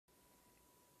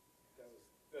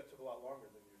a lot longer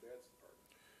than your dad's department.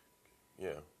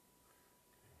 Yeah.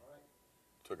 All right.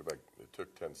 It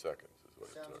took 10 seconds is what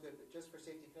Sounds it took. good. But just for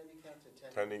safety, can you count to 10?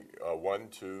 1,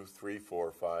 2, 3,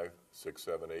 4, 5, 6,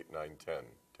 7, 8, 9, 10.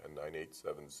 10, 9, 8,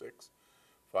 7, 6,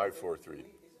 5, 4, 3. Is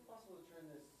it possible to turn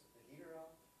the heater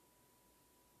off?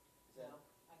 No,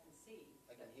 I can see.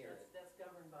 I can hear it. That's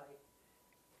governed by,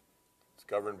 It's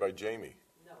governed by Jamie.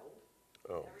 no.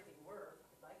 Oh. Everything works.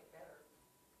 I'd like it better.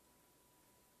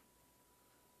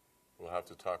 We'll have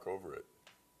to talk over it.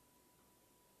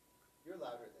 You're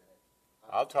louder than it.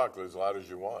 I'll talk as loud as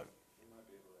you want. You might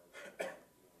be able to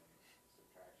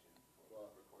subtraction or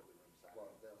record the room sound. Well,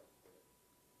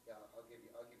 yeah, I'll give you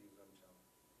room tone.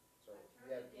 So I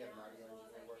you have turned it down audio as and low you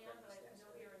as can I work can, on but this I have next.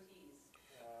 no guarantees.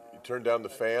 You turn down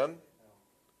the fan?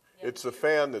 Yeah, It's the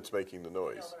fan that's making the No,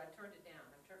 noise. but I turned it down.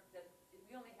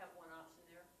 We only have one option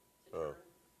there to Oh. turn.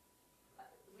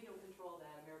 We don't control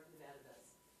that. American Nevada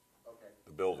does. Okay.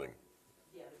 The building.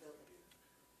 Yeah, the building.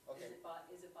 Okay.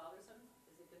 Is it bothersome?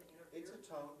 Is it going to interfere? It's a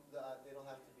tone. It'll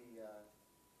have to be.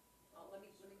 Let me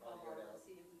call Audio Aryeh out. and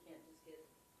see if we can't just get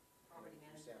property You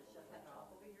manager to sample shut the that room off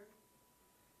tone. over here.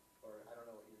 Or I don't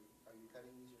know what are you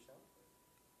cutting these yourself?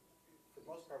 For the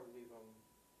most part, we leave them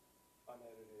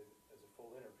unedited as a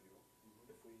full interview.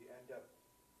 Mm-hmm. If we end up,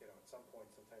 at some point,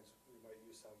 sometimes we might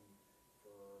use some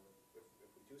for, if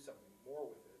we do something more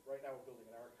with it. Right now, we're building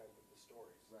an archive with the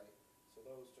stories. Right. So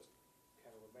those just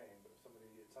kind of remain, but if somebody,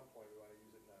 at some point, we want to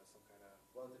use it in some kind of...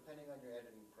 Well, depending on your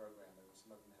editing program,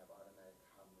 some of them have automatic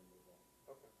hum removal.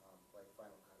 Okay. Like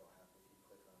Final Cut will have if you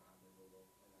click on hum removal,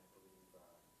 and I believe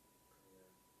Premiere.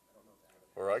 I don't know if that.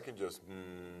 Or I can just, Yeah,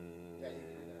 you can do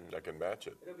that. I can match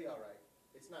it. It'll be all right.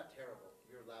 It's not terrible.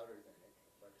 You're louder than it,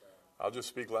 but. I'll just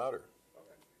speak louder.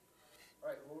 Okay. All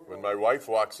right. When my wife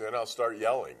walks in, I'll start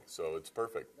yelling, so it's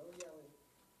perfect. No yelling.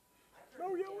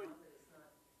 No yelling.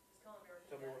 Just call American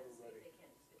Tell me Nevada when and see we're if ready. they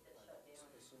can't just get that shut down.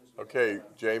 As soon as we Okay,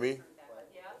 have, Jamie, Turn it back on.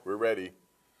 Yeah? we're ready.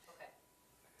 Okay.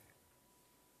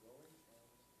 rolling and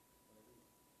whenever you-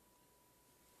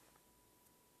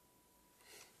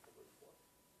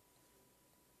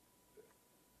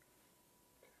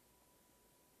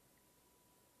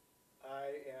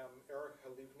 I am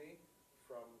Halivni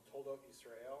from Toldos,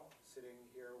 Israel, sitting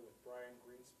here with Brian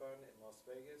Greenspun in Las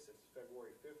Vegas. It's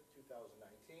February 5th,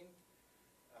 2019.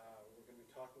 We're going to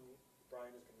be talking,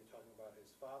 Brian is going to be talking about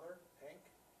his father, Hank.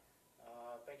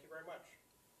 Thank you very much.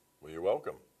 Well, you're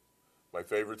welcome. My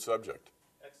favorite subject.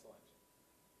 Excellent.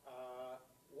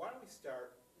 Why don't we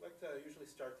start, I like to usually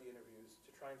start the interviews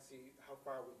to try and see how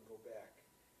far we can go back.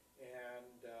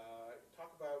 And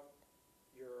talk about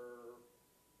your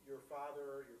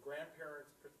father, your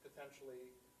grandparents potentially,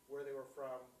 where they were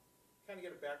from, kind of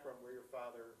get a background where your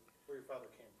father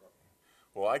came from.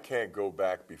 Well, I can't go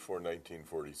back before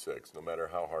 1946, no matter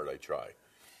how hard I try.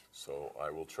 So I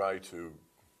will try to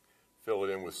fill it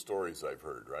in with stories I've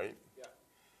heard, right?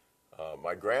 Yeah.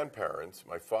 My grandparents,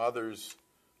 my father's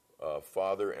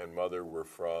father and mother were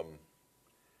from,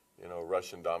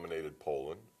 Russian-dominated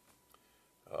Poland.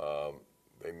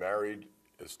 They married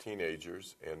as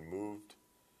teenagers and moved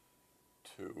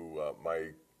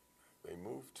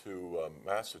to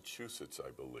Massachusetts,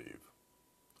 I believe,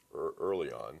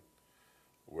 early on,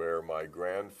 where my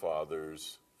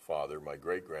grandfather's father, my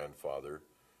great-grandfather,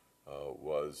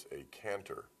 was a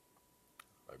cantor,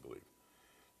 I believe.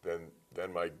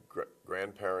 Then my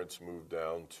grandparents moved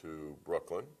down to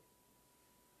Brooklyn,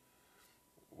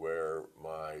 where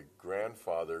my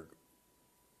grandfather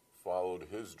followed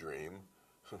his dream,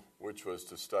 which was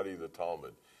to study the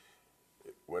Talmud.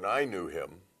 When I knew him,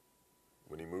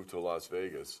 when he moved to Las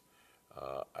Vegas,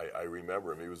 I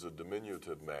remember him. He was a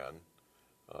diminutive man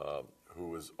who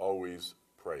was always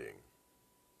praying.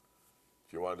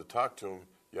 If you wanted to talk to him,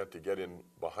 you had to get in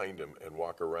behind him and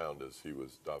walk around as he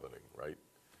was davening, right?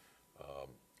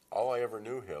 All I ever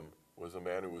knew him was a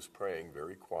man who was praying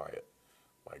very quiet.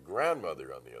 My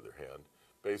grandmother, on the other hand,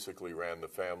 basically ran the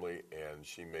family, and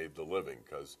she made the living,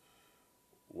 because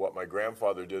what my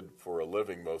grandfather did for a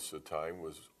living most of the time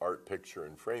was art, picture,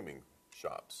 and framing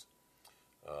shops.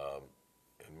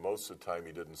 And most of the time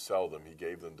he didn't sell them. He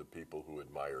gave them to people who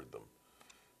admired them.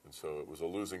 And so it was a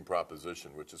losing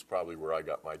proposition, which is probably where I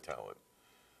got my talent.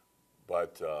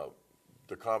 But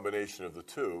the combination of the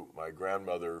two, my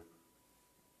grandmother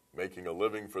making a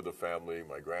living for the family,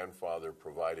 my grandfather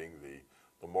providing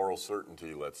the moral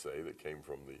certainty, let's say, that came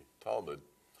from the Talmud,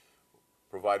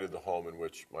 provided the home in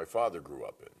which my father grew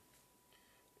up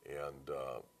in. And,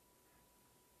 of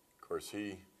course,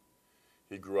 he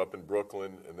grew up in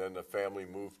Brooklyn, and then the family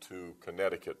moved to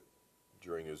Connecticut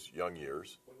during his young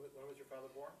years. When was your father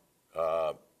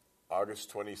born? August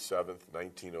 27th,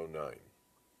 1909.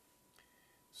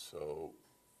 So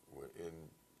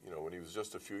when he was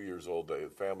just a few years old, the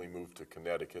family moved to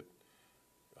Connecticut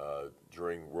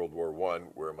during World War I,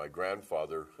 where my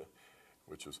grandfather,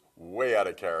 which was way out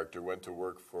of character, went to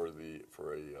work for a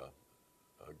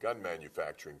gun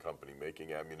manufacturing company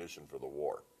making ammunition for the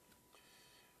war.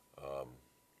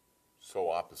 So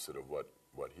opposite of what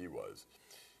he was.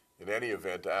 In any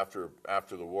event, after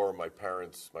the war, my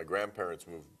grandparents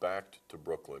moved back to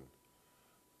Brooklyn,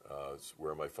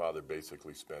 where my father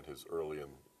basically spent his early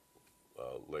and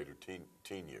later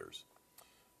teen years.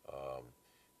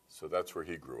 So that's where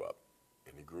he grew up.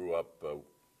 And he grew up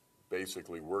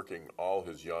basically working all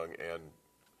his young and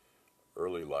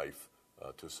early life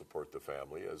to support the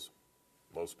family, as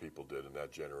most people did in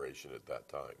that generation at that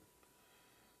time.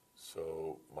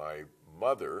 So my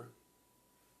mother's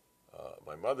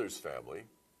family,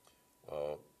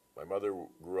 my mother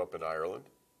grew up in Ireland,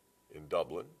 in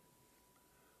Dublin.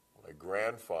 My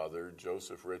grandfather,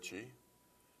 Joseph Ritchie,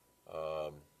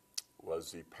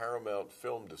 was the Paramount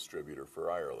film distributor for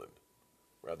Ireland.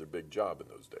 Rather big job in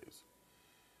those days.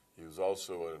 He was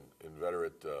also an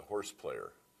inveterate horse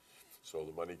player. So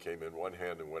the money came in one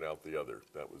hand and went out the other.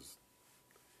 That was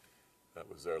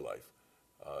their life.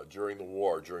 During the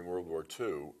war, during World War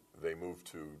II, they moved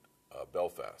to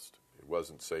Belfast. It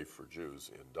wasn't safe for Jews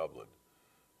in Dublin,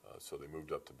 so they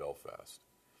moved up to Belfast.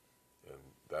 And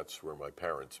that's where my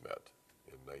parents met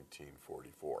in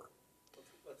 1944.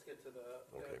 Let's get to the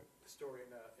Okay. story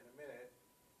in a minute.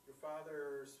 Your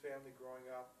father's family growing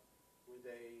up, was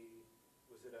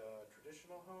it a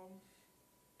traditional home?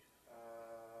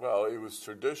 Well, it was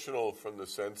traditional from the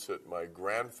sense that my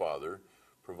grandfather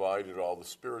provided all the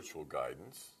spiritual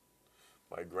guidance.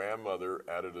 My grandmother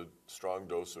added a strong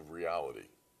dose of reality.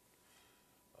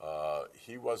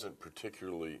 He wasn't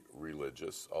particularly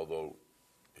religious, although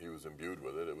he was imbued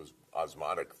with it. It was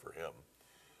osmotic for him.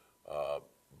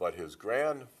 But his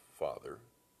grandfather,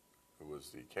 who was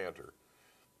the cantor,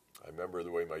 I remember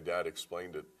the way my dad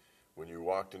explained it. When you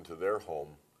walked into their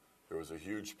home, there was a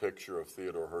huge picture of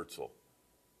Theodore Herzl.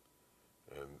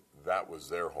 And that was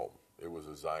their home. It was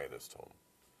a Zionist home.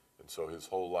 And so his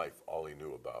whole life, all he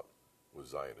knew about was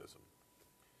Zionism.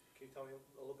 Can you tell me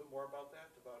a little bit more about that?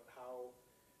 About how,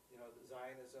 the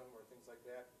Zionism or things like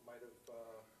that might have,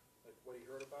 like what he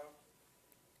heard about?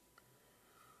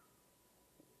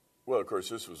 Well, of course,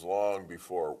 this was long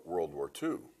before World War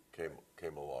II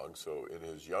came along. So in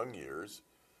his young years,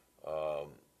 the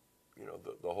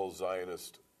whole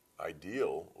Zionist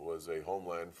ideal was a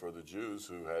homeland for the Jews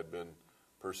who had been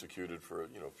persecuted for, a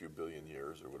few billion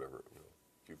years or whatever,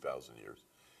 a few thousand years.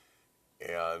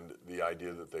 And the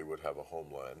idea that they would have a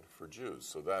homeland for Jews.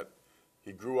 So that,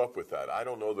 he grew up with that. I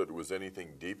don't know that it was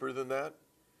anything deeper than that.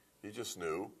 He just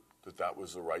knew that that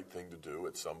was the right thing to do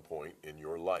at some point in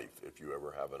your life if you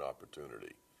ever have an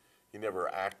opportunity. He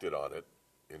never acted on it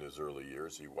in his early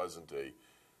years. He wasn't an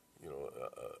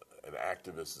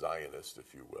activist Zionist,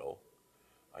 if you will.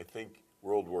 I think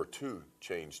World War II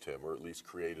changed him, or at least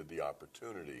created the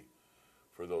opportunity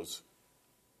for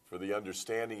the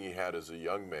understanding he had as a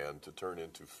young man to turn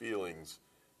into feelings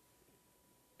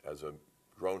as a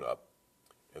grown-up,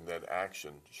 and then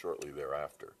action shortly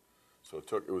thereafter. So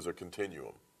it was a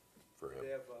continuum for him.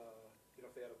 They have,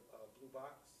 if they had a blue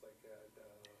box, like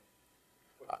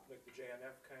the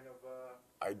JNF kind of?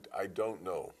 I don't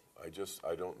know. I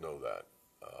don't know that.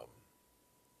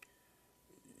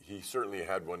 He certainly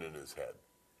had one in his head.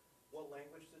 What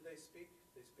language did they speak?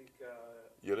 They speak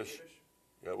Yiddish.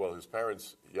 Yeah, well, his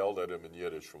parents yelled at him in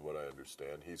Yiddish, from what I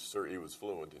understand. He was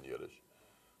fluent in Yiddish.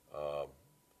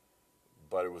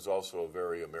 But it was also a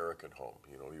very American home.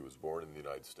 He was born in the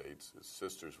United States. His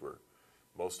sisters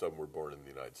most of them were born in the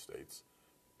United States.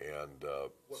 And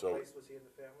what so place was he in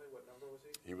the family? What number was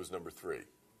he? He was number 3.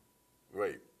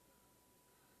 Wait.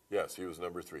 Yes, he was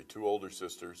number 3. 2 older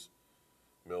sisters,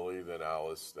 Millie, then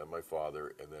Alice, then my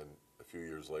father, and then a few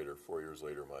years later, 4 years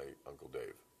later, my Uncle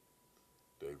Dave.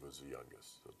 Dave was the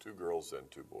youngest. So 2 girls and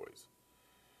 2 boys.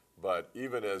 But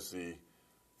even as the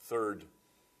 3rd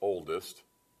oldest,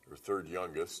 or 3rd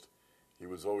youngest, he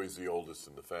was always the oldest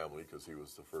in the family because he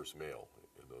was the first male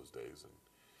in those days. And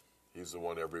he's the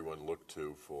one everyone looked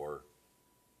to for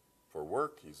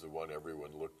work. He's the one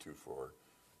everyone looked to for,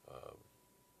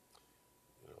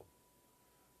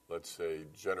 let's say,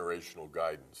 generational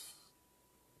guidance.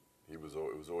 It was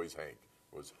always Hank.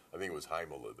 I think it was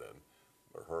Heimele then,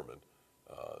 or Herman.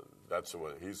 That's the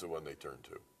one. He's the one they turned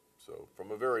to. So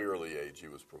from a very early age, he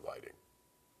was providing.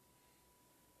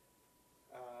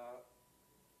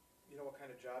 You know what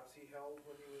kind of jobs he held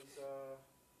when he was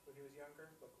younger?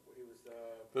 Like he was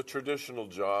the traditional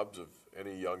jobs of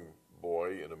any young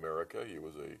boy in America. He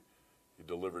He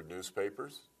delivered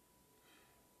newspapers,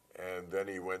 and then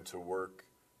he went to work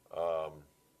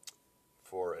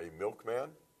for a milkman,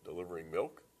 delivering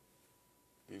milk.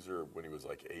 These are when he was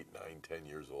like 8, 9, 10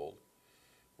 years old.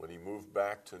 When he moved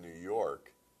back to New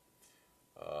York,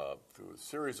 through a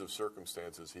series of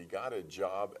circumstances, he got a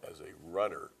job as a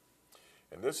runner.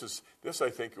 And this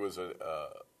I think was a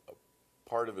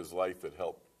part of his life that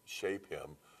helped shape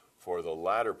him for the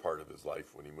latter part of his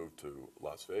life when he moved to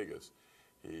Las Vegas.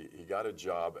 He got a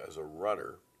job as a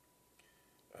runner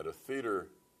at a theater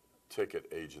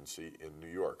ticket agency in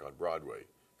New York on Broadway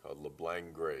called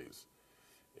LeBlanc Gray's.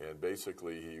 And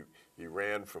basically he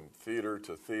ran from theater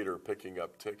to theater picking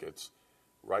up tickets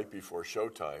right before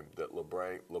showtime that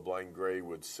LeBlanc Gray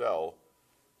would sell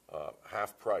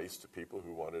half price to people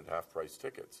who wanted half price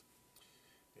tickets.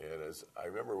 And as I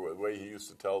remember the way he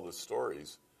used to tell the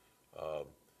stories,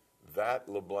 that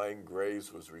LeBlanc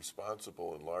Gray's was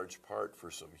responsible in large part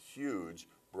for some huge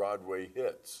Broadway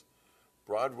hits.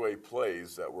 Broadway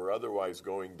plays that were otherwise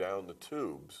going down the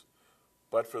tubes,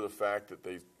 but for the fact that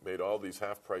they made all these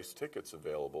half-price tickets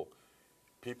available,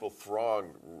 people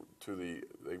thronged they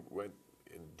went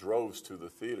in droves to the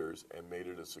theaters and made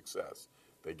it a success.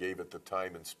 They gave it the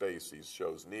time and space these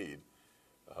shows need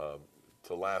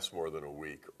to last more than a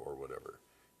week or whatever.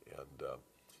 And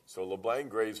so LeBlanc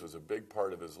Gray's was a big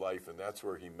part of his life, and that's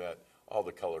where he met all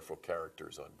the colorful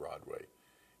characters on Broadway,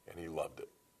 and he loved it.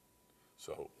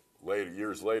 So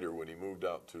years later, when he moved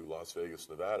out to Las Vegas,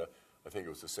 Nevada, I think it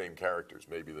was the same characters,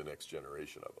 maybe the next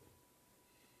generation of them.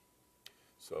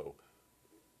 So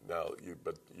now,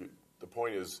 the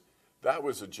point is, that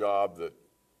was a job that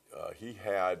he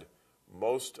had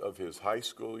most of his high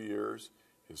school years,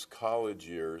 his college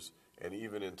years, and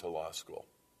even into law school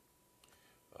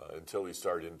until he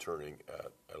started interning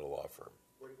at a law firm.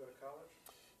 Where did he go to college?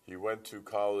 He went to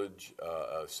college,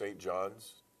 St.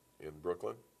 John's in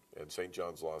Brooklyn, and St.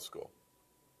 John's Law School.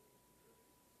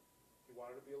 He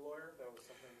wanted to be a lawyer? That was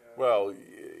something... Well,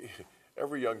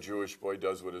 every young Jewish boy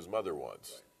does what his mother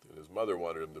wants. Right. And his mother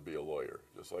wanted him to be a lawyer,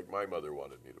 just like my mother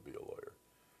wanted me to be a lawyer.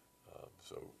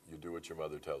 So you do what your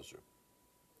mother tells you.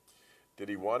 Did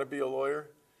he want to be a lawyer?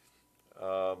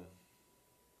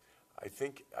 I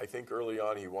think early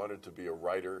on he wanted to be a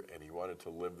writer, and he wanted to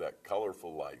live that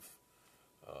colorful life.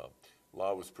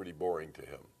 Law was pretty boring to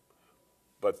him.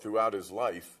 But throughout his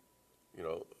life,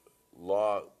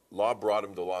 law brought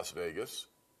him to Las Vegas.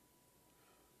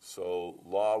 So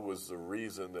law was the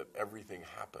reason that everything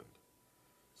happened.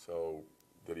 So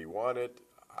did he want it?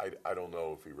 I don't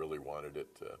know if he really wanted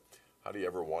it. How do you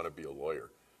ever want to be a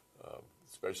lawyer,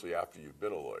 especially after you've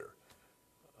been a lawyer?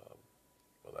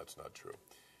 Well, that's not true.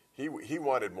 He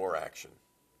wanted more action,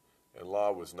 and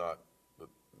law was not.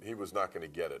 He was not going to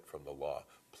get it from the law.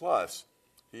 Plus,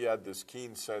 he had this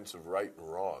keen sense of right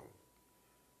and wrong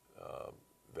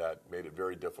that made it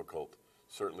very difficult,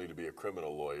 certainly to be a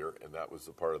criminal lawyer, and that was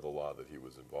the part of the law that he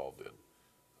was involved in.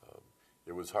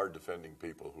 It was hard defending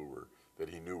people that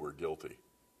he knew were guilty,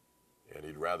 and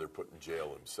he'd rather put in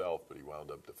jail himself, but he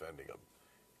wound up defending them.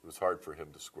 It was hard for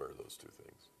him to square those two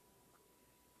things.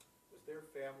 Was their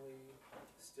family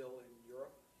still in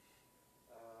Europe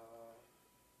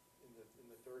in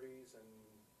the 30s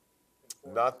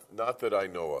and 40s? Not that I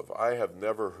know of. I have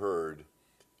never heard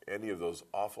any of those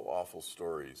awful, awful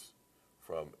stories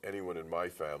from anyone in my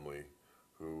family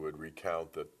who would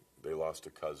recount that they lost a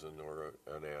cousin or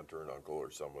an aunt or an uncle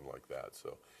or someone like that.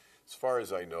 So as far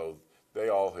as I know, they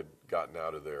all had gotten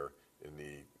out of there in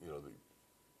the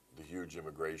huge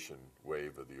immigration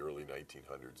wave of the early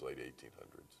 1900s, late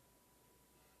 1800s.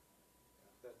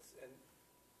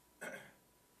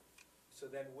 So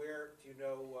then where, do you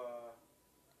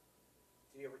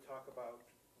ever talk about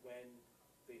when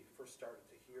they first started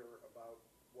to hear about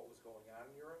what was going on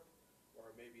in Europe? Or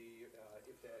maybe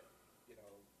if that,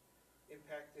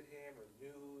 impacted him, or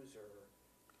news, or...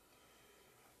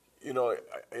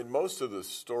 In most of the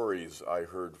stories I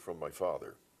heard from my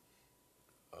father,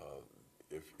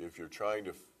 if you're trying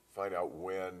to find out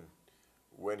when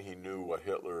he knew what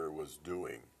Hitler was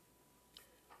doing,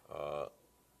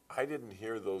 I didn't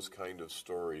hear those kind of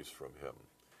stories from him.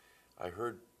 I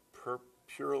heard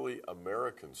purely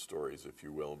American stories, if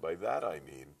you will, and by that I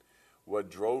mean what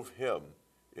drove him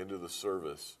into the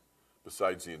service,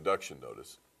 besides the induction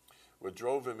notice, what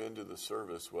drove him into the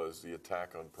service was the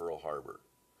attack on Pearl Harbor,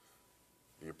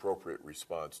 the appropriate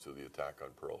response to the attack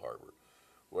on Pearl Harbor.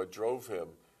 What drove him,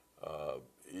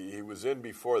 he was in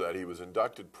before that. He was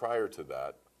inducted prior to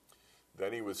that.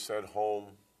 Then he was sent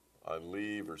home on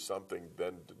leave or something.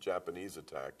 Then the Japanese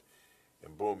attacked,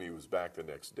 and boom, he was back the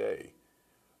next day.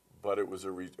 but it was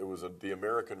the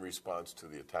American response to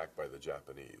the attack by the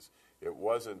Japanese. It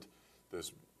wasn't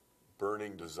this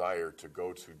burning desire to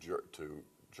go to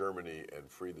Germany and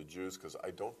free the Jews, because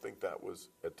I don't think that was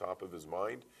at top of his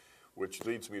mind, which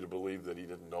leads me to believe that he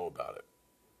didn't know about it.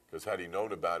 Because had he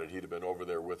known about it, he'd have been over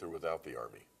there with or without the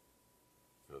army.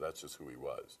 That's just who he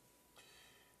was.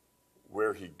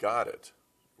 Where he got it,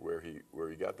 where he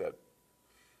got that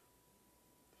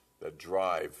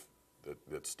drive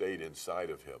that stayed inside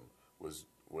of him, was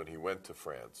when he went to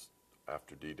France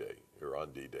after D-Day, or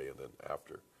on D-Day and then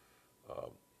after,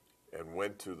 and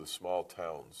went to the small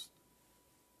towns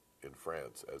in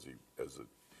France as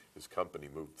his company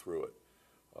moved through it,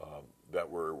 that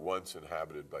were once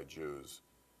inhabited by Jews,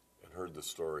 and heard the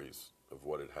stories of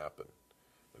what had happened.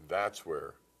 And that's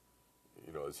where,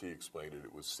 as he explained it,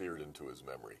 it was seared into his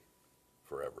memory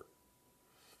forever.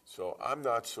 So I'm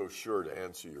not so sure, to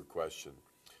answer your question,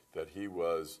 that he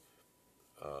was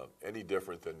any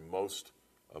different than most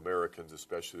Americans,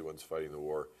 especially the ones fighting the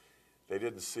war. They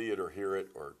didn't see it or hear it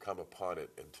or come upon it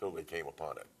until they came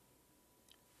upon it.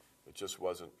 It just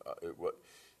wasn't,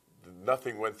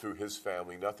 nothing went through his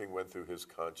family, nothing went through his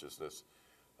consciousness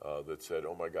that said,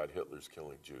 oh my God, Hitler's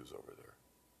killing Jews over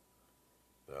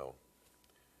there. Now,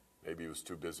 maybe he was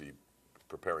too busy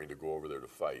preparing to go over there to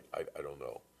fight. I don't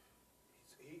know.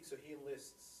 So he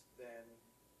enlists then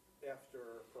after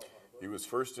Pearl Harbor? He was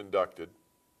first inducted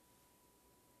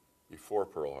before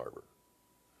Pearl Harbor.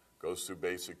 Goes through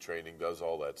basic training, does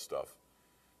all that stuff.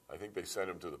 I think they sent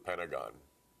him to the Pentagon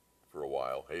for a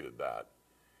while, hated that.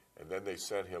 And then they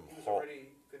sent him home. He was already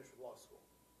finished with law school?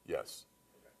 Yes.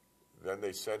 Okay. Then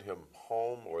they sent him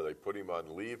home, or they put him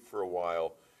on leave for a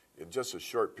while. In just a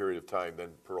short period of time, then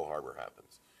Pearl Harbor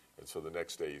happens. And so the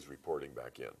next day he's reporting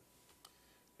back in.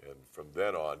 And from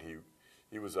then on,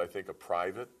 he was, I think, a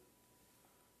private.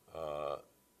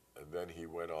 And then he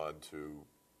went on to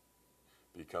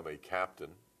become a captain.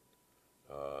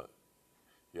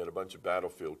 He had a bunch of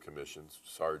battlefield commissions,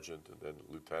 sergeant, and then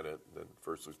lieutenant, and then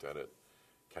first lieutenant,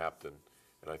 captain.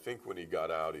 And I think when he got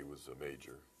out, he was a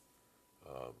major.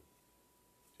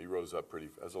 He rose up pretty,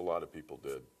 as a lot of people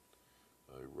did.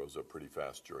 He rose up pretty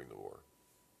fast during the war.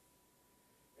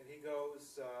 And he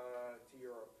goes to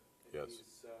Europe. And Yes.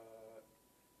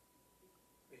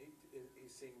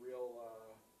 He's seeing real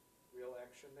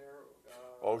action there.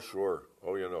 Oh, sure.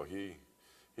 Oh,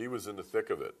 he was in the thick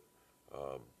of it.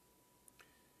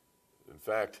 In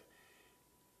fact,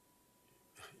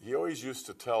 he always used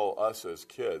to tell us as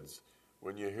kids,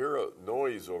 when you hear a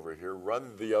noise over here,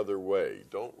 run the other way.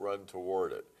 Don't run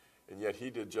toward it. And yet he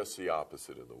did just the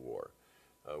opposite in the war.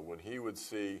 When he would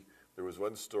see, there was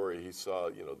one story, he saw,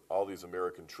 all these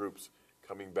American troops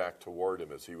coming back toward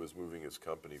him as he was moving his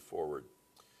company forward.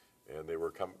 And they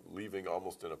were leaving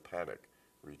almost in a panic.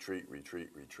 Retreat, retreat,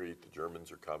 retreat. The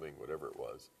Germans are coming, whatever it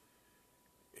was.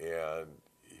 And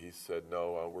he said,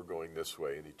 no, we're going this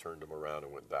way. And he turned them around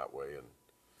and went that way and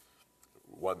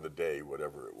won the day,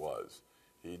 whatever it was.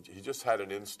 He just had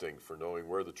an instinct for knowing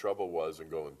where the trouble was and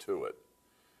going to it.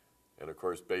 And, of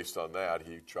course, based on that,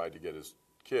 he tried to get his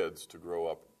kids to grow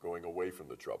up going away from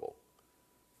the trouble.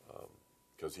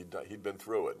 Because he'd been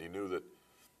through it, and he knew that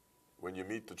when you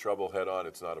meet the trouble head on,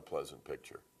 it's not a pleasant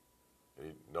picture.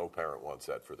 And no parent wants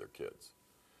that for their kids.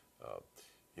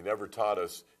 He never taught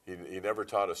us. He never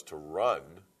taught us to run.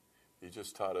 He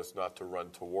just taught us not to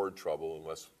run toward trouble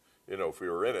unless, if we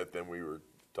were in it, then we were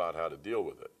taught how to deal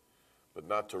with it, but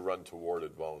not to run toward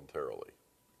it voluntarily.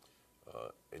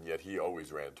 And yet he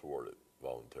always ran toward it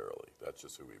voluntarily. That's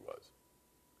just who he was.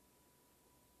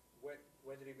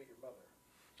 When did he meet your mother?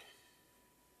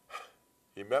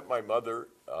 He met my mother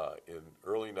in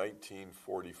early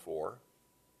 1944.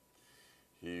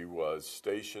 He was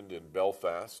stationed in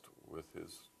Belfast with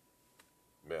his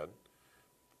men,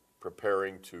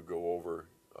 preparing to go over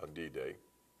on D-Day.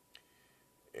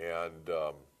 And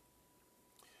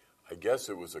I guess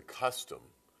it was a custom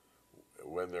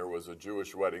when there was a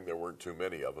Jewish wedding. There weren't too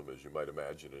many of them, as you might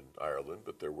imagine, in Ireland,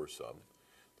 but there were some,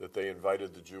 that they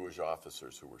invited the Jewish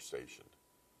officers who were stationed.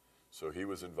 So he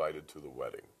was invited to the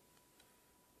wedding.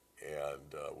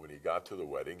 And when he got to the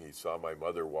wedding, he saw my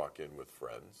mother walk in with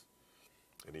friends,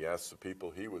 and he asked the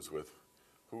people he was with,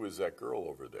 who is that girl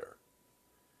over there?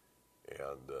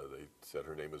 And they said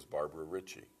her name is Barbara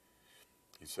Ritchie.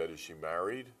 He said, is she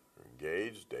married, or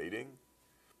engaged, dating?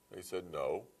 They said,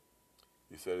 no.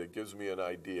 He said, it gives me an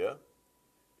idea.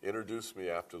 Introduce me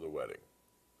after the wedding.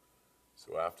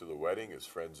 So after the wedding, his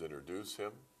friends introduce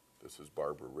him. This is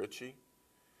Barbara Ritchie.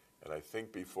 And I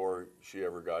think before she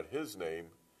ever got his name,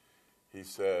 he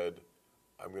said,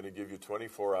 I'm going to give you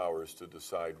 24 hours to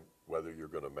decide whether you're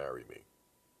going to marry me.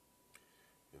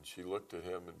 And she looked at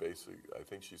him and basically, I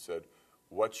think she said,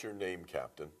 "What's your name,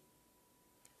 Captain?"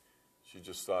 She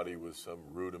just thought he was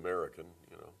some rude American,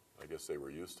 you know. I guess they were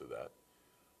used to that.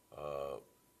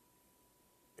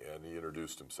 And he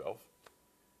introduced himself.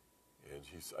 And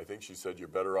I think she said, "You're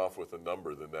better off with a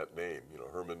number than that name, you know,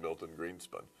 Herman Milton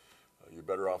Greenspun. You're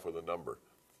better off with a number,"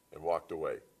 and walked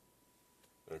away.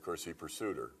 And of course, he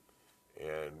pursued her.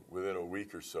 And within a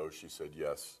week or so, she said,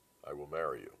 "Yes, I will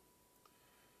marry you."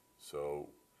 So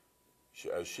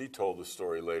as she told the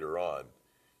story later on,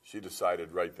 she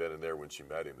decided right then and there when she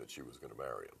met him that she was going to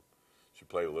marry him. She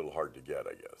played a little hard to get,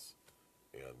 I guess.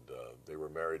 And they were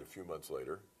married a few months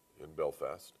later in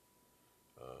Belfast,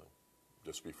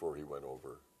 just before he went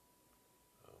over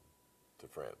to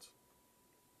France.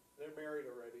 They're married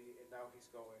already, and now he's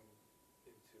going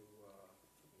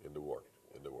into war.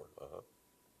 Uh-huh.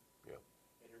 Yeah.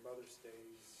 And your mother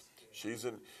stays. She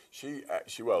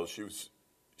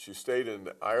stayed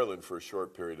in Ireland for a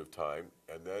short period of time,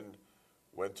 and then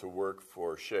went to work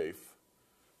for SHAEF,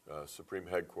 Supreme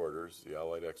Headquarters, the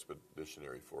Allied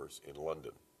Expeditionary Force in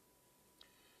London.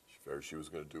 She figured she was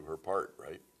going to do her part,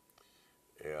 right?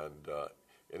 And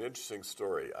an interesting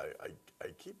story.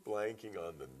 I keep blanking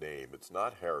on the name. It's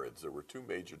not Harrods. There were two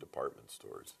major department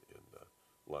stores in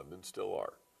London, still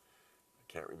are.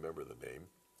 I can't remember the name.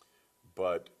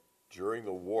 But during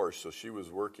the war, so she was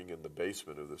working in the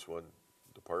basement of this one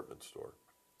department store.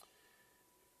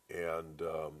 And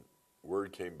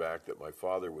word came back that my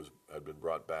father had been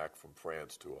brought back from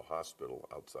France to a hospital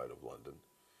outside of London.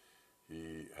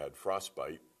 He had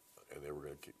frostbite, and they were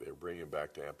bringing him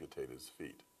back to amputate his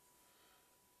feet.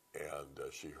 And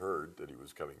she heard that he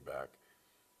was coming back,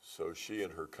 so she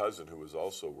and her cousin, who was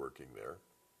also working there,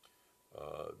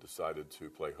 decided to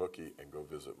play hooky and go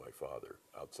visit my father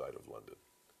outside of London.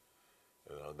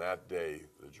 And on that day,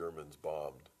 the Germans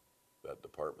bombed that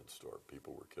department store.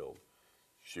 People were killed.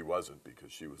 She wasn't,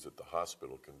 because she was at the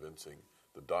hospital convincing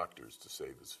the doctors to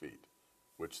save his feet,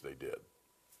 which they did.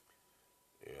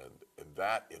 And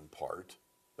that, in part,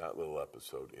 that little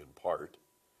episode, in part,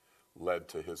 led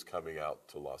to his coming out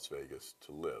to Las Vegas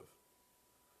to live,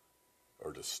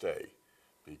 or to stay,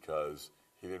 because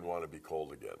he didn't want to be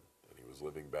cold again. And he was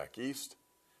living back east.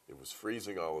 It was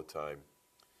freezing all the time.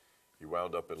 He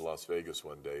wound up in Las Vegas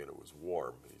one day, and it was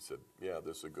warm. And he said, "Yeah,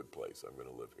 this is a good place. I'm going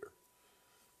to live here."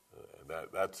 And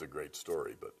that's a great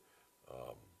story. But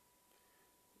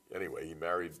anyway, he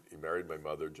married my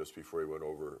mother just before he went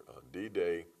over on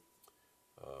D-Day.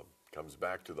 Comes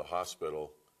back to the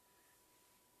hospital.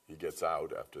 He gets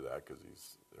out after that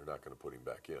because they're not going to put him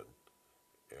back in.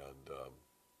 And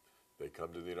they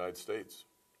come to the United States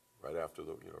right after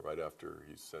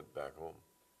he's sent back home.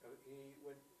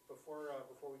 Before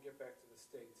we get back to the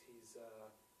States, he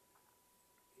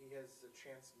has a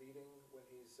chance meeting when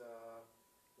he's out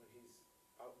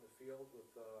in the field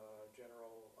with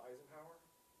General Eisenhower.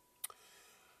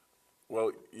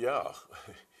 Well, yeah,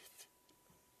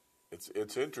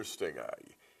 it's interesting.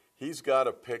 He's got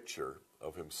a picture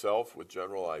of himself with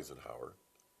General Eisenhower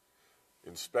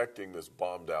inspecting this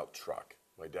bombed-out truck.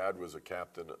 My dad was a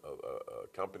captain, a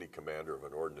company commander of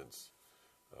an ordnance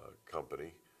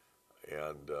company,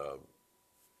 and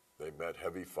they met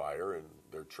heavy fire, and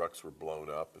their trucks were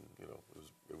blown up, and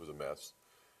it was a mess.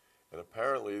 And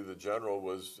apparently the general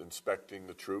was inspecting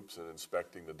the troops and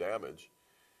inspecting the damage,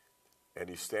 and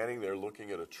he's standing there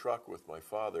looking at a truck with my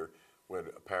father when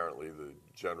apparently the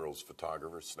general's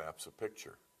photographer snaps a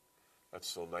picture. That's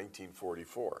still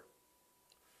 1944.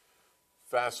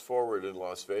 Fast forward in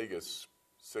Las Vegas,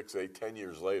 6, 8, 10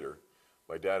 years later,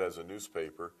 my dad has a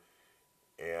newspaper,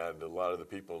 and a lot of the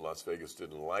people in Las Vegas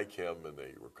didn't like him, and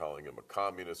they were calling him a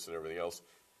communist and everything else.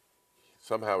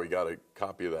 Somehow he got a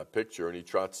copy of that picture, and he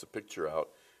trots the picture out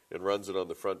and runs it on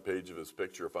the front page of his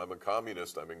picture. "If I'm a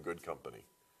communist, I'm in good company.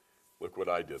 Look what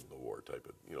I did in the war," type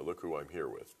of, look who I'm here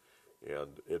with.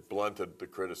 And it blunted the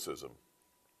criticism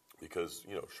because,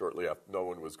 shortly after, no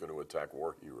one was going to attack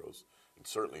war heroes. And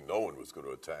certainly no one was going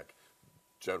to attack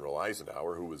General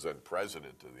Eisenhower, who was then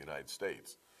president of the United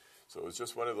States. So it was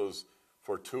just one of those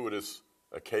fortuitous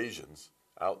occasions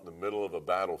out in the middle of a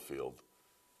battlefield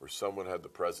where someone had the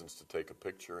presence to take a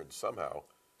picture and somehow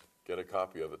get a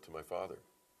copy of it to my father.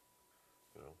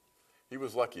 He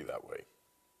was lucky that way.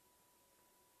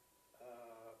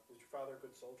 Was your father a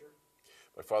good soldier?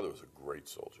 My father was a great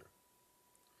soldier.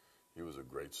 He was a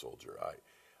great soldier.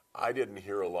 I didn't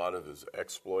hear a lot of his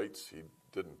exploits. He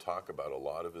didn't talk about a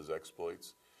lot of his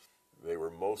exploits. They were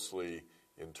mostly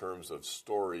in terms of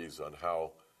stories on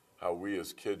how we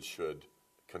as kids should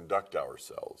conduct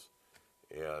ourselves.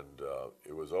 And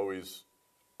it was always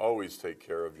take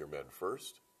care of your men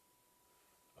first.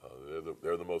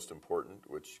 They're the most important,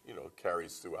 which, you know,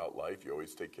 carries throughout life. You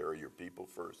always take care of your people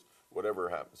first, whatever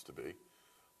it happens to be.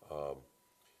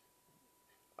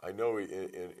 I know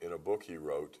in a book he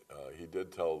wrote, he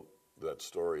did tell that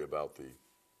story about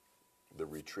the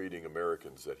retreating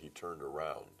Americans that he turned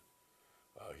around.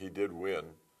 He did win.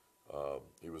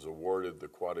 He was awarded the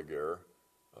Croix de Guerre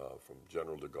from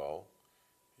General de Gaulle.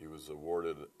 He was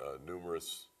awarded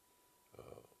numerous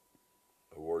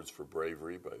awards for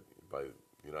bravery by the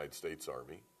United States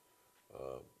Army.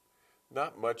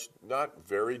 Not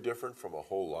very different from a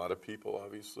whole lot of people,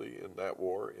 obviously, in that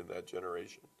war, in that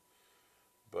generation.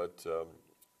 But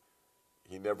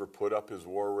he never put up his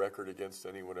war record against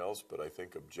anyone else, but I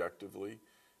think objectively,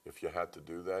 if you had to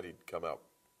do that, he'd come out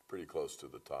pretty close to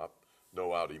the top.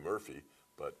 No Audie Murphy,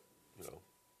 but, you know,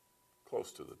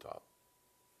 close to the top.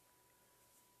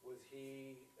 Was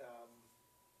he,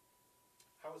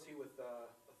 how was he with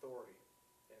authority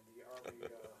and the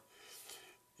Army?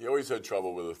 He always had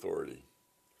trouble with authority.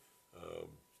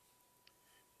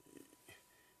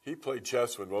 He played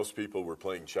chess when most people were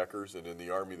playing checkers, and in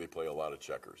the Army they play a lot of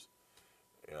checkers.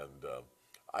 And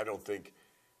I don't think,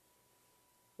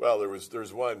 well,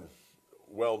 there's one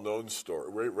well-known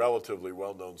story, relatively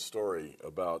well-known story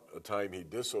about a time he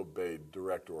disobeyed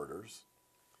direct orders.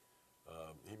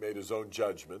 He made his own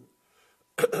judgment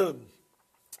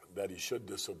that he should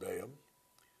disobey them.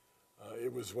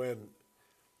 It was when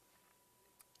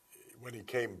he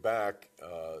came back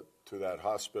to that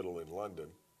hospital in London,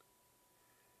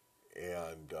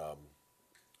 and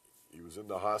he was in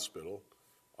the hospital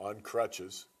on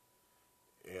crutches,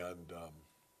 and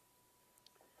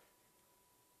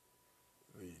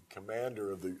the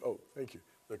commander of the, oh, thank you,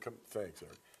 thanks,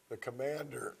 Eric. The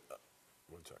commander,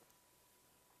 one second.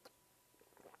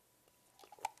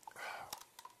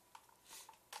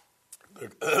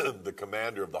 The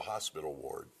commander of the hospital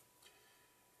ward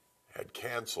had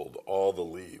canceled all the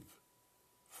leave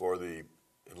for the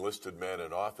enlisted men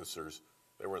and officers.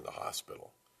 They were in the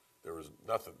hospital. There was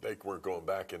nothing. They weren't going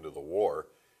back into the war,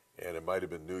 and it might have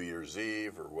been New Year's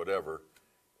Eve or whatever.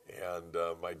 And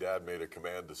my dad made a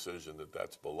command decision that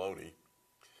that's baloney.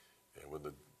 And when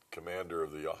the commander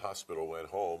of the hospital went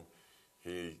home,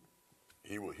 he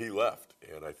left,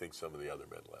 and I think some of the other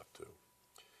men left too.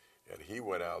 And he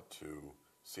went out to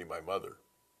see my mother,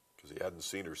 because he hadn't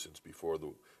seen her since before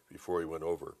he went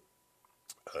over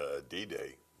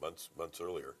D-Day months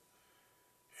earlier.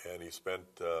 And he spent,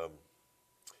 I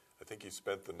think he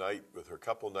spent the night with her, a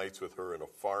couple nights with her in a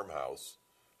farmhouse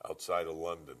outside of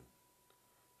London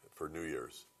for New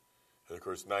Year's. And of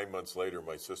course, 9 months later,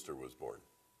 my sister was born.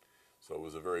 So it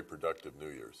was a very productive New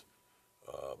Year's.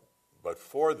 But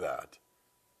for that,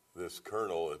 this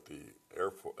colonel at the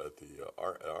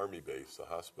Army base, the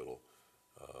hospital,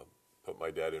 put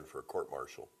my dad in for a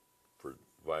court-martial for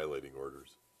violating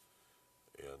orders.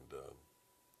 And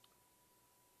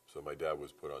so my dad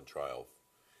was put on trial.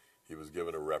 He was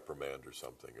given a reprimand or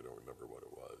something. I don't remember what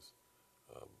it was.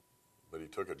 But he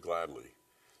took it gladly.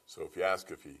 So if you ask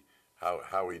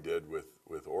how he did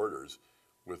with orders,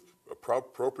 with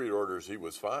appropriate orders, he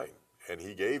was fine. And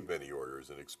he gave many orders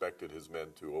and expected his men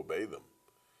to obey them.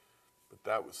 But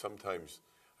that was sometimes,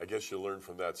 I guess you learn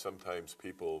from that, sometimes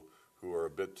people who are a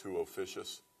bit too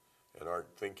officious and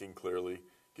aren't thinking clearly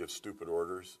give stupid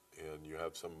orders, and you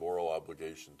have some moral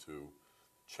obligation to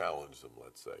challenge them,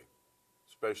 let's say.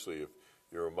 Especially if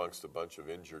you're amongst a bunch of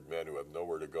injured men who have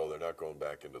nowhere to go. They're not going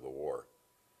back into the war,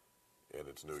 and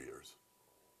it's New Year's.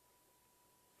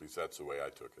 At least that's the way I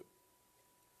took it.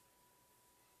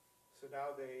 So now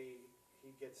he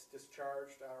gets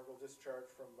discharged, honorable discharge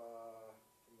from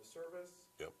the service.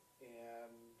 Yep.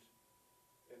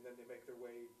 And then they make their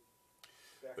way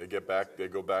back. They get back. They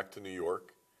go back to New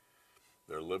York.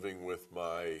 They're living with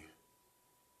my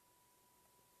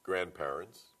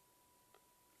grandparents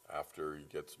after he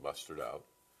gets mustered out,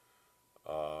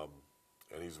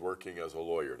 and he's working as a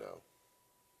lawyer now.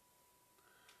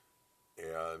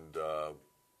 And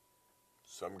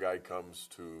some guy comes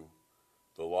to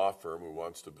the law firm who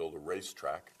wants to build a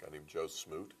racetrack, a guy named Joe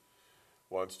Smoot,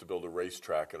 wants to build a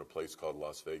racetrack in a place called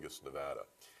Las Vegas, Nevada.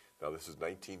 Now, this is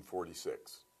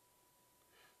 1946.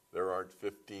 There aren't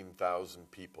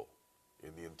 15,000 people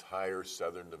in the entire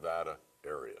southern Nevada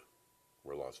area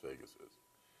where Las Vegas is.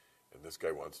 And this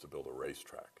guy wants to build a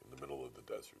racetrack in the middle of the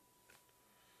desert.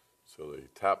 So they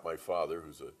tap my father,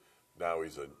 who's now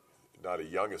he's not a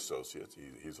young associate.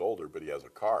 He's older, but he has a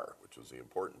car, which was the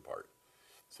important part.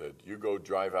 Said, you go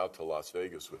drive out to Las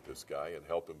Vegas with this guy and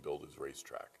help him build his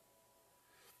racetrack.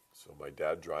 So my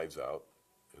dad drives out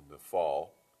in the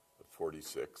fall of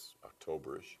 46,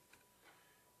 October-ish,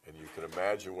 and you can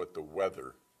imagine what the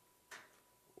weather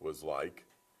was like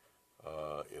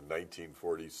in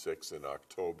 1946 in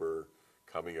October,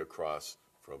 coming across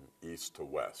from east to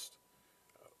west.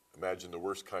 Imagine the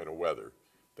worst kind of weather.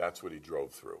 That's what he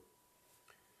drove through.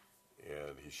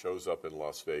 And he shows up in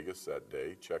Las Vegas that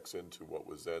day, checks into what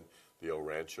was then the El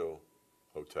Rancho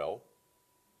Hotel.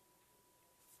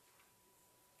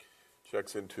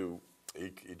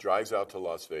 He drives out to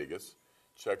Las Vegas,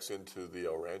 checks into the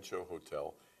El Rancho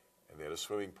Hotel, and they had a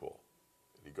swimming pool.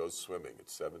 And he goes swimming.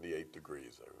 It's 78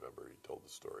 degrees, I remember he told the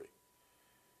story.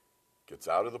 Gets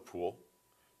out of the pool.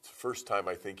 It's the first time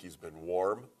I think he's been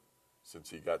warm since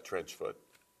he got trench foot.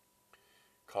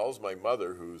 Calls my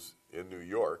mother, who's in New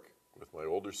York with my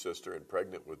older sister and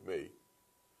pregnant with me,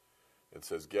 and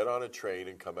says, get on a train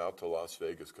and come out to Las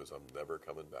Vegas because I'm never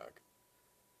coming back.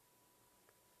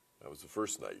 That was the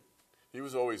first night. He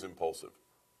was always impulsive.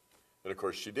 And, of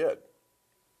course, she did.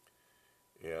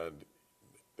 And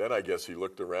then I guess he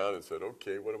looked around and said,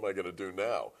 okay, what am I going to do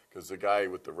now? Because the guy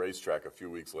with the racetrack a few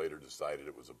weeks later decided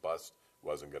it was a bust,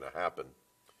 wasn't going to happen.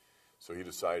 So he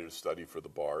decided to study for the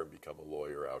bar and become a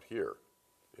lawyer out here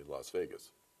in Las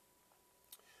Vegas.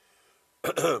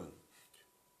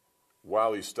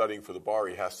 While he's studying for the bar,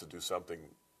 he has to do something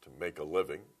to make a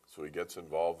living. So he gets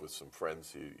involved with some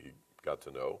friends he got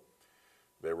to know.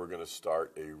 They were going to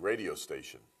start a radio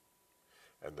station.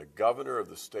 And the governor of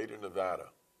the state of Nevada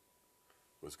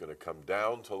was going to come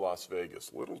down to Las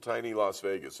Vegas, little tiny Las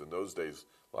Vegas. In those days,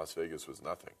 Las Vegas was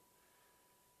nothing.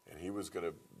 And he was going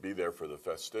to be there for the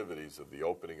festivities of the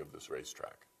opening of this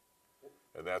racetrack.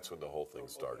 And that's when the whole thing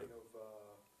started.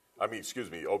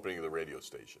 Opening of the radio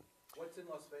station. What's in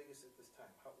Las Vegas at this time?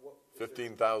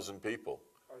 15,000 people.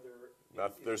 Are there?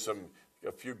 There's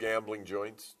a few gambling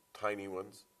joints, tiny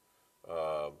ones.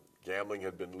 Gambling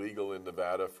had been legal in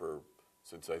Nevada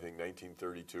since I think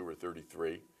 1932 or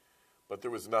 33, but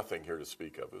there was nothing here to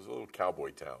speak of. It was a little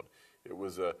cowboy town. It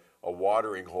was a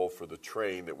watering hole for the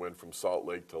train that went from Salt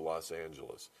Lake to Los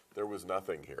Angeles. There was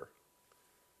nothing here,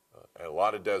 and a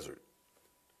lot of desert,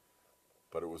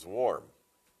 but it was warm,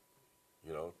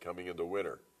 coming into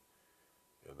winter,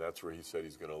 and that's where he said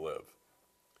he's going to live.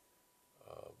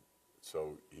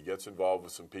 So he gets involved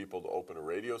with some people to open a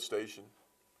radio station.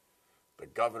 The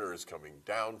governor is coming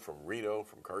down from Reno,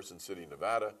 from Carson City,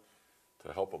 Nevada,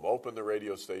 to help him open the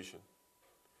radio station.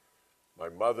 My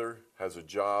mother has a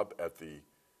job at the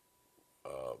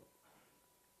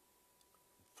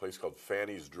place called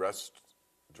Fanny's Dress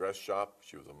Shop.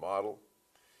 She was a model.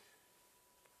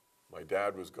 My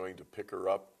dad was going to pick her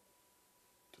up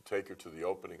to take her to the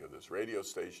opening of this radio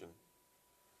station.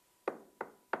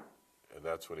 And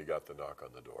that's when he got the knock on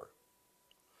the door.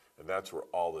 And that's where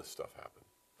all this stuff happened.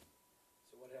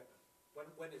 So what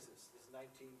happened? When is this? This is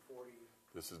 1940?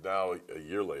 This is now a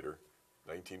year later,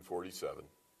 1947.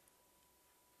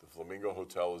 The Flamingo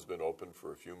Hotel has been open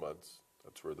for a few months.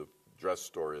 That's where the dress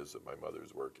store is that my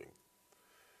mother's working.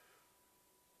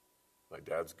 My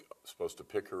dad's supposed to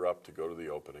pick her up to go to the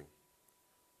opening.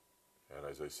 And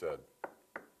as I said,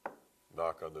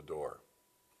 knock on the door.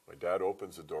 My dad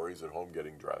opens the door. He's at home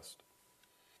getting dressed.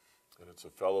 And it's a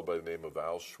fellow by the name of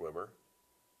Al Schwimmer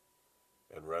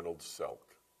and Reynolds Selk.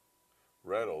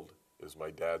 Reynold is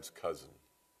my dad's cousin.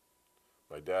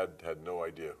 My dad had no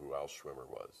idea who Al Schwimmer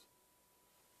was.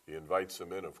 He invites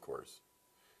him in, of course.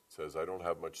 Says, I don't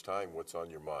have much time. What's on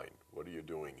your mind? What are you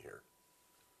doing here?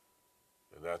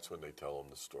 And that's when they tell him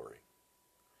the story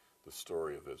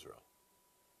of Israel.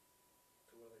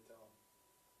 So what do they tell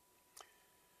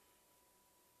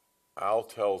him? Al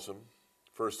tells him,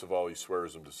 first of all, he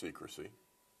swears him to secrecy.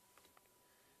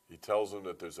 He tells him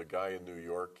that there's a guy in New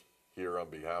York here on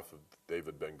behalf of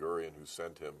David Ben-Gurion who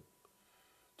sent him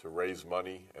to raise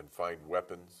money and find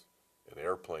weapons and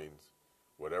airplanes,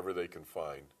 whatever they can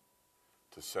find,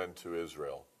 to send to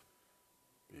Israel.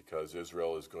 Because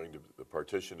Israel is the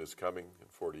partition is coming in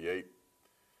 48,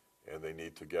 and they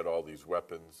need to get all these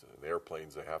weapons and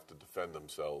airplanes. They have to defend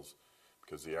themselves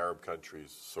because the Arab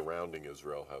countries surrounding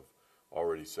Israel have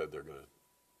already said they're going to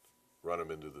run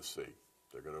them into the sea.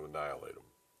 They're going to annihilate them.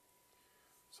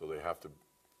 So they have to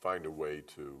find a way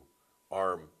to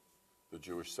arm the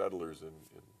Jewish settlers in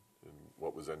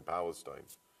what was then Palestine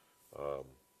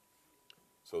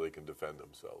so they can defend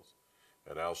themselves.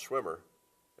 And Al Schwimmer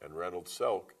and Reynolds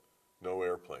Selk know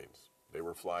airplanes. They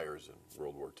were flyers in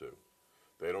World War II.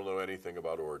 They don't know anything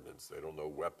about ordnance. They don't know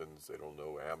weapons. They don't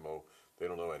know ammo. They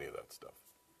don't know any of that stuff.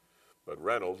 But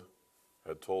Reynolds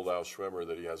had told Al Schwimmer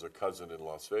that he has a cousin in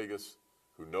Las Vegas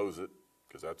who knows it,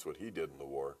 because that's what he did in the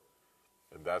war,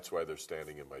 and that's why they're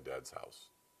standing in my dad's house,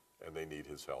 and they need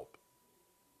his help.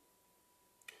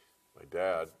 My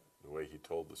dad, the way he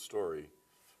told the story,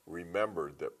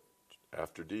 remembered that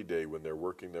after D-Day, when they're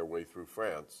working their way through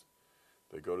France,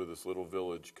 they go to this little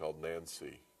village called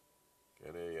Nancy,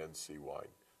 N-A-N-C-Y,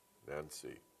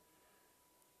 Nancy,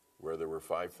 where there were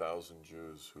 5,000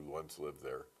 Jews who once lived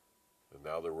there, and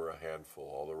now there were a handful.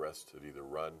 All the rest had either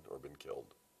run or been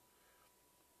killed.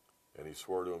 And he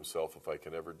swore to himself, if I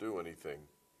can ever do anything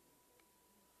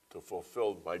to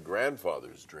fulfill my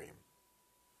grandfather's dream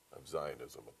of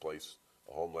Zionism, a place,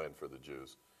 a homeland for the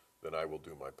Jews, then I will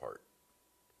do my part.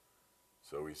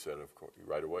 So he said, of course,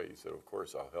 right away, he said, of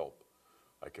course, I'll help.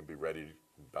 I can be ready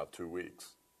in about 2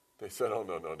 weeks. They said, oh,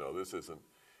 no, this isn't,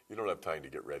 you don't have time to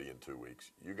get ready in 2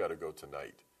 weeks. You got to go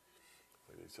tonight.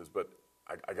 And he says, but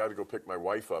I got to go pick my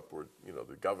wife up.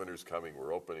 The governor's coming.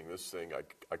 We're opening this thing.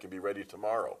 I can be ready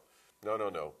tomorrow.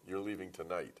 No, you're leaving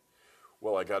tonight.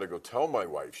 Well, I got to go tell my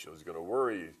wife. She's going to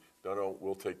worry. No,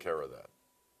 we'll take care of that.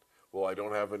 Well, I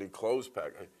don't have any clothes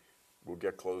packed. We'll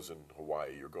get clothes in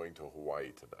Hawaii. You're going to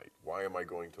Hawaii tonight. Why am I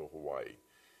going to Hawaii?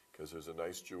 Because there's a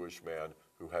nice Jewish man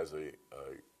who has a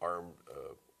armed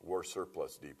war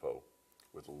surplus depot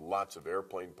with lots of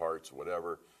airplane parts,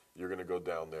 whatever. You're going to go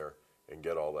down there and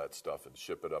get all that stuff and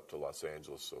ship it up to Los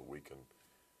Angeles so we can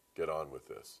get on with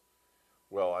this.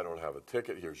 Well, I don't have a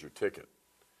ticket. Here's your ticket.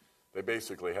 They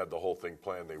basically had the whole thing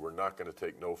planned. They were not going to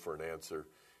take no for an answer,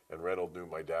 and Reynolds knew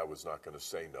my dad was not going to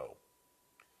say no.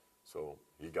 So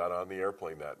he got on the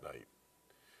airplane that night.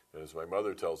 And as my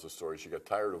mother tells the story, she got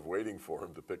tired of waiting for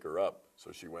him to pick her up,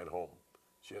 so she went home.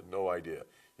 She had no idea.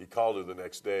 He called her the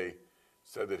next day,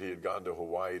 said that he had gone to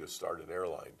Hawaii to start an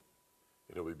airline,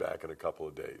 and he'll be back in a couple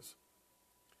of days.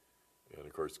 And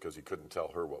of course, because he couldn't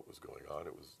tell her what was going on,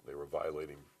 they were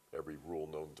violating every rule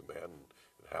known to man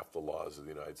and half the laws of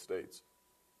the United States.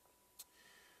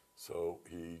 So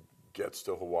he gets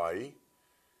to Hawaii,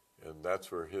 and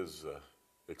that's where his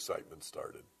excitement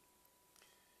started.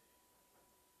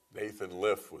 Nathan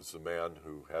Liff was the man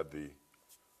who had the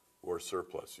war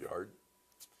surplus yard.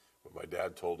 When my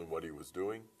dad told him what he was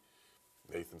doing,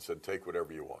 Nathan said, take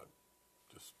whatever you want.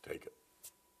 Just take it.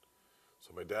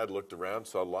 So my dad looked around,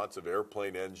 saw lots of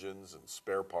airplane engines and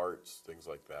spare parts, things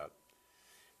like that.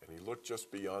 And he looked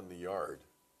just beyond the yard.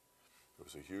 There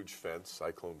was a huge fence,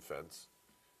 cyclone fence,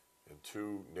 and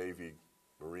 2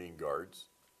 Marine guards,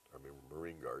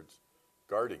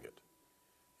 guarding it.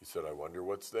 He said, I wonder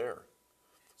what's there.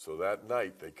 So that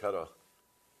night, they cut a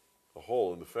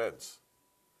hole in the fence,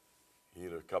 he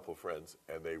and a couple of friends,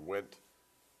 and they went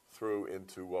through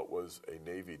into what was a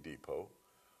Navy depot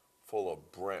full of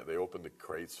they opened the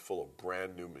crates full of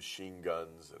brand new machine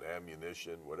guns and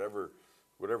ammunition, whatever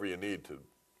you need to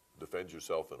defend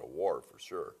yourself in a war, for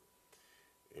sure.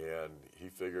 And he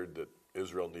figured that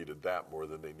Israel needed that more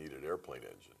than they needed airplane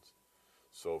engines.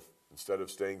 So instead of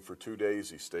staying for 2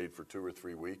 days, he stayed for 2 or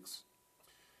 3 weeks.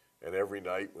 And every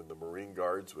night when the Marine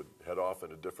Guards would head off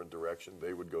in a different direction,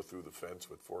 they would go through the fence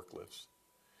with forklifts.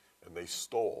 And they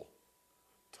stole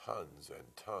tons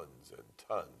and tons and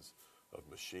tons of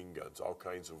machine guns, all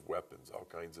kinds of weapons, all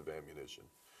kinds of ammunition,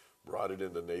 brought it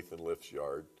into Nathan Liff's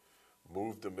yard,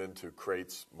 moved them into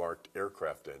crates marked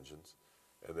aircraft engines,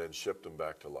 and then shipped them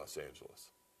back to Los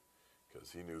Angeles, because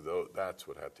he knew that's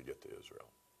what had to get to Israel.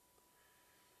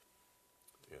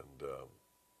 And,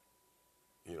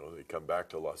 they come back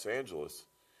to Los Angeles,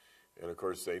 and of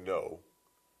course they know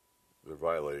they're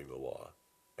violating the law,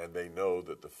 and they know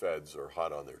that the feds are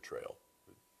hot on their trail,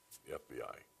 the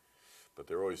FBI. But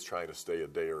they're always trying to stay a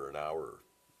day or an hour or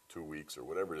 2 weeks or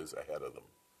whatever it is ahead of them.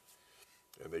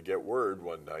 And they get word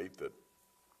one night that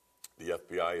the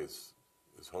FBI is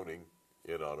honing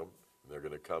in on them, and they're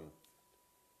going to come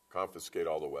confiscate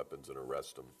all the weapons and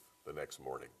arrest them the next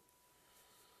morning.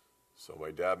 So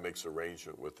my dad makes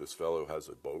arrangement with this fellow who has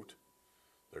a boat.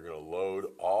 They're going to load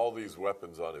all these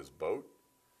weapons on his boat,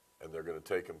 and they're going to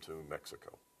take them to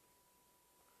Mexico.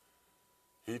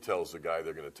 He tells the guy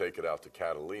they're going to take it out to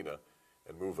Catalina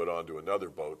and move it onto another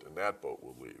boat, and that boat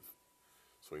will leave.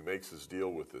 So he makes his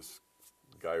deal with this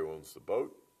guy who owns the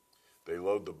boat. They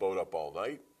load the boat up all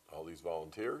night, all these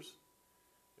volunteers,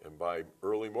 and by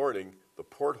early morning, the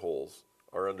portholes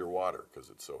are underwater because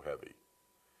it's so heavy.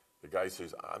 The guy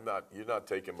says, you're not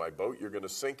taking my boat, you're going to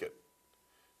sink it.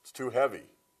 It's too heavy.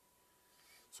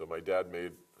 So my dad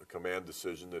made a command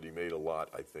decision that he made a lot,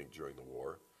 I think, during the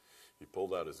war. He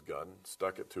pulled out his gun,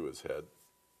 stuck it to his head,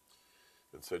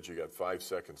 and said, you got 5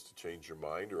 seconds to change your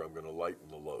mind or I'm going to lighten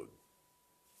the load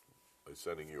by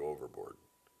sending you overboard.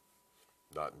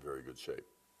 Not in very good shape.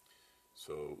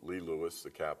 So Lee Lewis,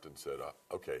 the captain, said,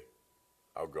 okay,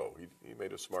 I'll go. He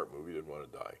made a smart move. He didn't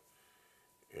want to die.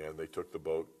 And they took the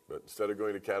boat, but instead of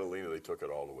going to Catalina, they took it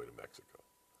all the way to Mexico.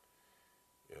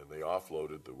 And they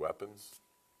offloaded the weapons,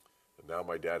 And now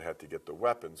my dad had to get the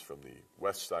weapons from the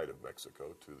west side of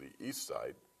Mexico to the east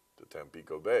side, to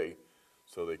Tampico Bay,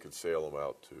 so they could sail them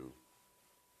out to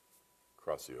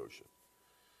cross the ocean.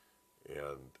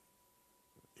 And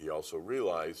he also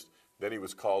realized, then he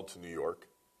was called to New York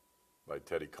by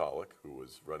Teddy Kollek, who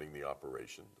was running the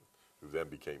operation, who then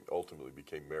ultimately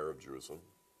became mayor of Jerusalem,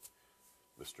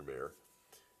 Mr. Mayor,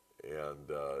 and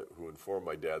who informed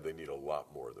my dad they need a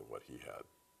lot more than what he had.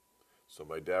 So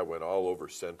my dad went all over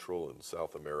Central and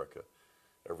South America,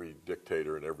 every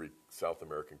dictator in every South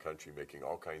American country making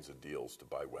all kinds of deals to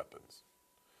buy weapons.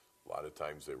 A lot of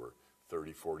times they were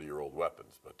 30, 40-year-old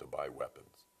weapons, but to buy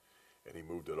weapons. And he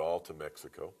moved it all to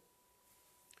Mexico.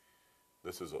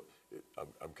 This is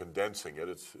I'm condensing it.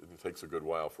 It takes a good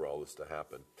while for all this to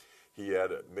happen. He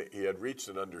had reached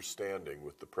an understanding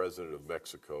with the president of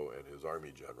Mexico and his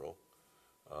army general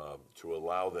to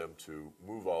allow them to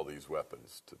move all these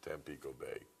weapons to Tampico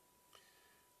Bay.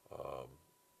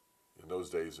 In those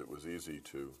days, it was easy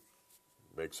to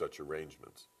make such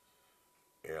arrangements.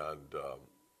 And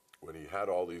when he had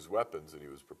all these weapons and he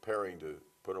was preparing to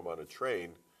put them on a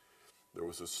train, there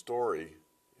was a story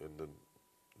in the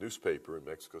newspaper in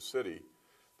Mexico City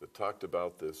that talked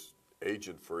about this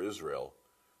agent for Israel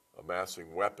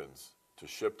amassing weapons to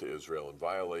ship to Israel in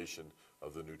violation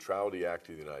of the Neutrality Act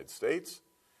of the United States,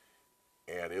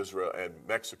 and Israel and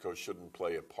Mexico shouldn't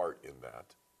play a part in that.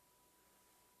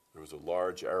 There was a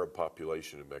large Arab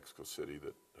population in Mexico City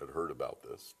that had heard about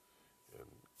this and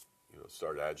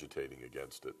started agitating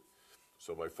against it.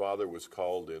 So my father was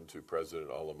called into President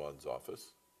Aleman's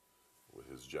office with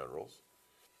his generals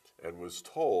and was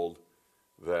told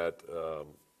that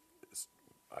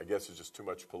I guess it's just too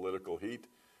much political heat.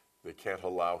 They can't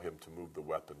allow him to move the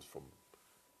weapons from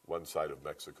one side of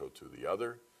Mexico to the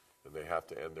other, and they have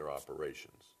to end their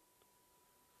operations.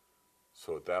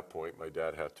 So at that point, my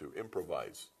dad had to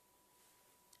improvise.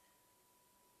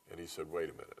 And he said, wait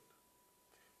a minute.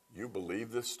 You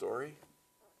believe this story?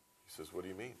 He says, what do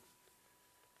you mean?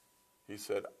 He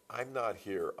said, I'm not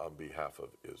here on behalf of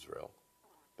Israel.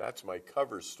 That's my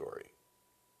cover story.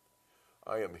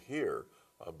 I am here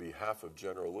on behalf of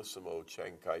Generalissimo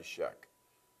Chiang Kai-shek,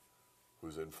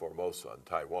 who's in Formosa in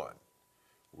Taiwan.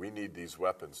 We need these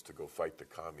weapons to go fight the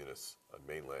communists on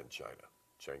mainland China.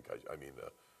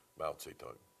 Mao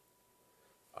Zedong.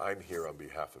 I'm here on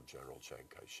behalf of General Chiang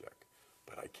Kai-shek,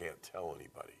 but I can't tell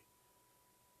anybody.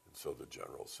 And so the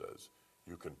general says,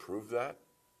 you can prove that?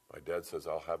 My dad says,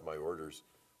 I'll have my orders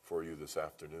for you this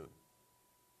afternoon.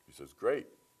 He says, great,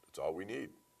 that's all we need.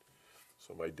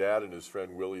 So my dad and his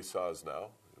friend Willie Sosnow,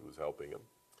 who was helping him,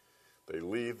 they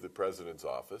leave the president's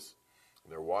office,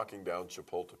 and they're walking down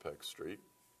Chapultepec Street,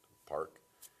 Park,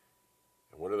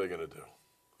 and what are they going to do?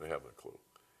 They haven't a clue.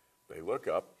 They look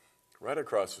up, right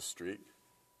across the street,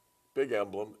 big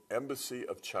emblem, Embassy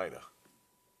of China.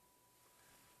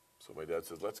 So my dad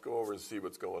says, let's go over and see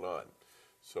what's going on.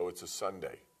 So it's a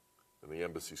Sunday, and the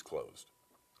embassy's closed,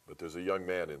 but there's a young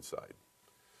man inside.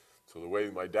 So the way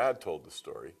my dad told the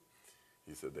story,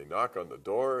 he said they knock on the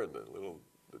door, and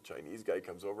the Chinese guy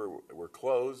comes over, we're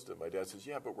closed, and my dad says,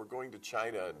 yeah, but we're going to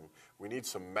China, and we need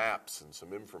some maps and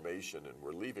some information, and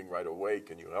we're leaving right away,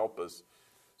 can you help us?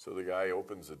 So the guy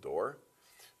opens the door.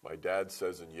 My dad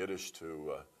says in Yiddish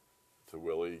to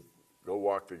Willie, go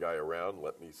walk the guy around,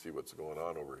 let me see what's going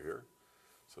on over here.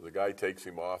 So the guy takes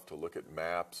him off to look at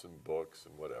maps and books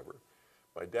and whatever.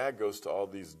 My dad goes to all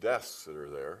these desks that are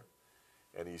there,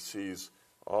 and he sees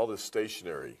all the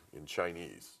stationery in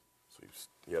Chinese. So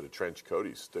he had a trench coat.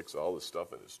 He sticks all the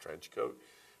stuff in his trench coat.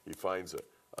 He finds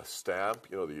a stamp.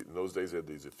 In those days they had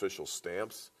these official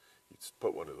stamps. He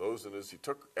put one of those in his. He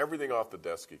took everything off the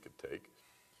desk he could take,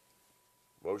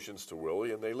 motions to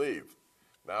Willie, and they leave.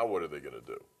 Now what are they going to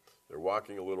do? They're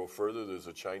walking a little further. There's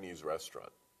a Chinese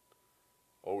restaurant.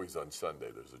 Always on Sunday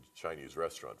there's a Chinese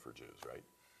restaurant for Jews, right?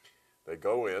 They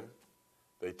go in.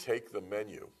 They take the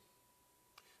menu.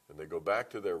 And they go back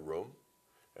to their room,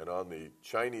 and on the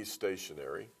Chinese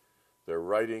stationery, they're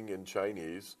writing in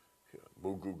Chinese,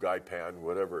 Mugu Gai Pan,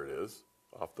 whatever it is,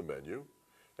 off the menu,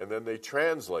 and then they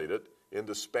translate it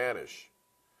into Spanish.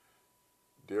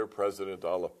 Dear President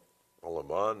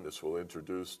Aleman, this will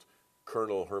introduce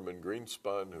Colonel Herman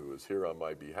Greenspun, who is here on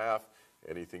my behalf.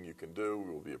 Anything you can do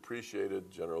will be appreciated.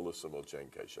 Generalissimo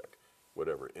Chiang Kai-shek,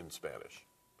 whatever, in Spanish.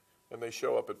 And they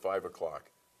show up at 5 o'clock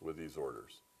with these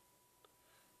orders.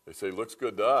 They say, looks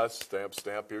good to us, stamp,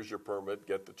 stamp, here's your permit,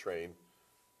 get the train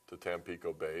to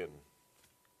Tampico Bay, and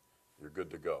you're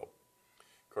good to go.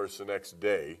 Of course, the next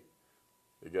day,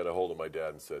 they got a hold of my dad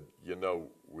and said,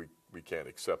 we can't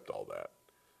accept all that,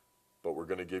 but we're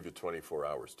going to give you 24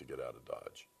 hours to get out of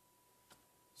Dodge.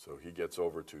 So he gets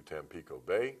over to Tampico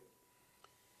Bay,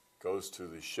 goes to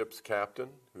the ship's captain,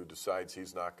 who decides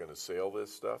he's not going to sail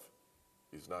this stuff.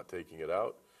 He's not taking it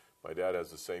out. My dad has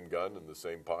the same gun in the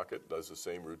same pocket, does the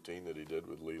same routine that he did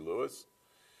with Lee Lewis.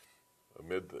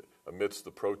 Amidst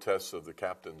the protests of the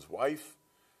captain's wife,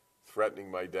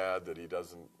 threatening my dad that he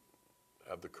doesn't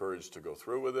have the courage to go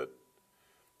through with it,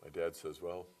 my dad says,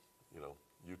 well,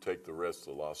 you take the risk,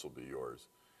 the loss will be yours.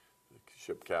 The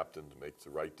ship captain makes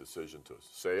the right decision to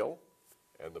sail,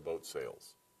 and the boat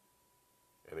sails.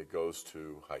 And it goes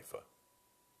to Haifa.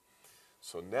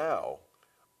 So now,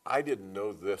 I didn't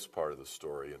know this part of the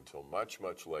story until much,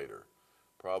 much later,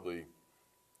 probably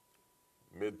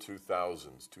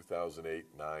mid-2000s, 2008,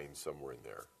 2009, somewhere in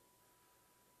there.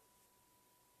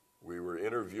 We were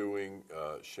interviewing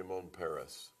Shimon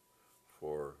Peres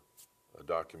for a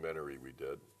documentary we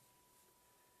did.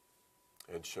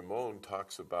 And Shimon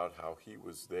talks about how he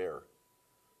was there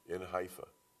in Haifa,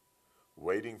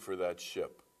 waiting for that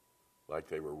ship like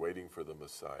they were waiting for the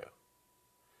Messiah,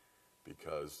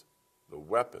 because the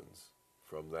weapons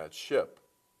from that ship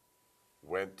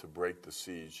went to break the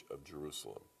siege of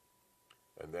Jerusalem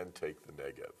and then take the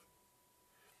Negev.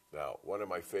 Now, one of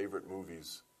my favorite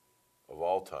movies of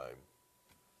all time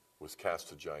was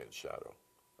Cast a Giant Shadow,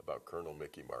 about Colonel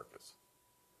Mickey Marcus.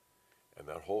 And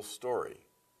that whole story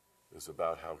is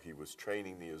about how he was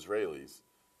training the Israelis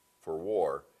for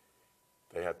war.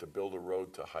 They had to build a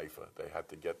road to Haifa. They had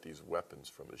to get these weapons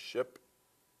from a ship,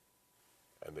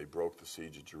 and they broke the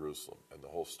siege of Jerusalem, and the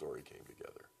whole story came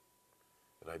together.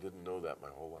 And I didn't know that my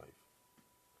whole life.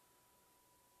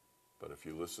 But if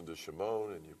you listen to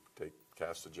Shimon and you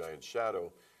Cast a Giant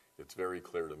Shadow, it's very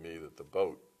clear to me that the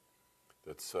boat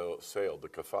that sailed, the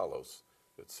Kefalos,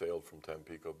 that sailed from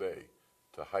Tampico Bay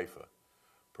to Haifa,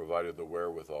 provided the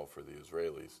wherewithal for the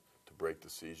Israelis to break the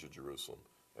siege of Jerusalem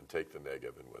and take the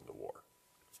Negev and win the war.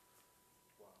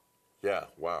 Wow. Yeah,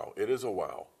 wow. It is a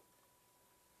wow.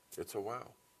 It's a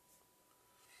wow.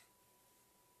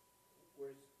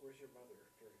 Where's your mother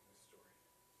during this story?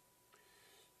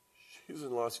 She's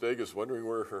in Las Vegas wondering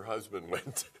where her husband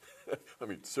went. I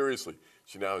mean, seriously,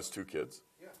 she now has 2 kids.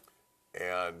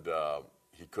 Yeah. And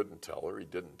he couldn't tell her. He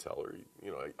didn't tell her.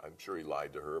 I'm sure he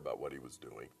lied to her about what he was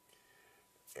doing.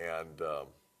 And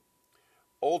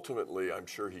ultimately, I'm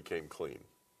sure he came clean.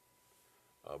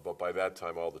 But by that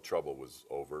time, all the trouble was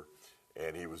over,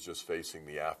 and he was just facing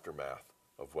the aftermath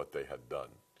of what they had done.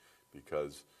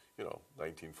 Because,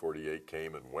 1948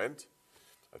 came and went.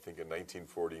 I think in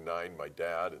 1949, my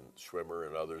dad and Schwimmer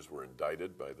and others were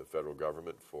indicted by the federal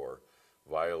government for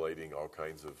violating all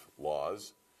kinds of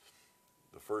laws.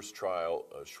 The first trial,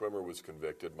 Schwimmer was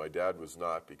convicted. My dad was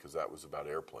not, because that was about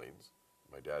airplanes.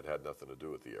 My dad had nothing to do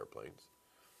with the airplanes.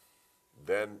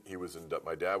 Then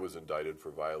my dad was indicted for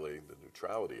violating the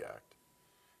Neutrality Act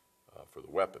for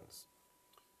the weapons.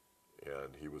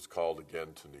 And he was called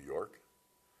again to New York,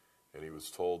 and he was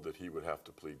told that he would have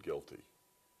to plead guilty.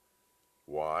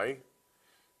 Why?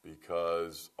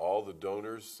 Because all the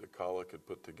donors that Kalak had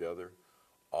put together,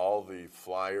 all the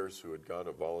flyers who had gone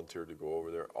and volunteered to go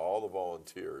over there, all the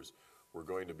volunteers were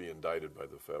going to be indicted by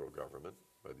the federal government,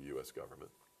 by the U.S.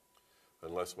 government,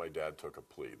 unless my dad took a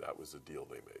plea. That was the deal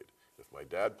they made. If my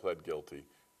dad pled guilty,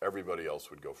 everybody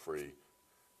else would go free.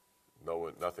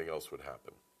 Nothing else would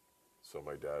happen. So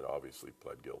my dad obviously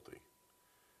pled guilty.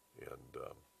 And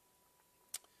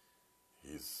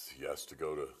he has to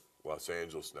go to Los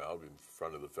Angeles now in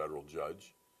front of the federal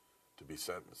judge to be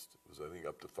sentenced. It was, I think,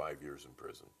 up to 5 years in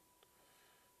prison.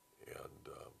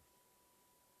 And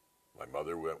my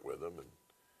mother went with him,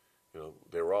 and,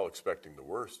 they were all expecting the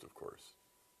worst, of course.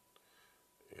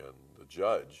 And the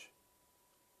judge,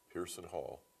 Pearson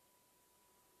Hall,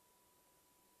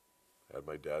 had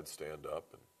my dad stand up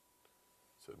and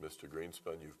said, "Mr.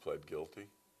 Greenspun, you've pled guilty.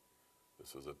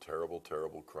 This is a terrible,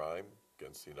 terrible crime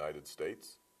against the United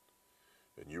States,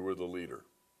 and you were the leader.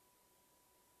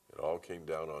 It all came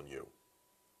down on you.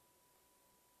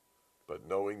 But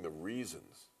knowing the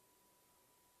reasons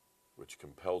which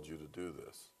compelled you to do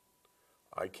this,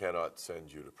 I cannot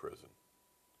send you to prison."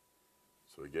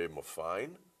 So he gave him a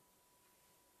fine.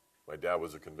 My dad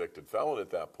was a convicted felon at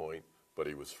that point, but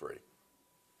he was free.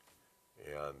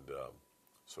 And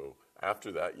so after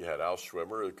that, you had Al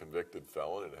Schwimmer, a convicted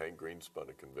felon, and Hank Greenspun,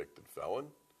 a convicted felon.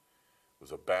 It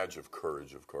was a badge of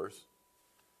courage, of course.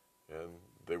 And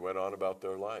they went on about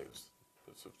their lives.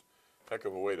 It's a heck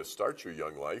of a way to start your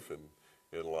young life in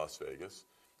Las Vegas.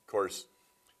 Of course,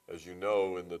 as you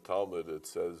know, in the Talmud, it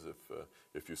says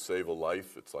if you save a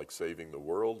life, it's like saving the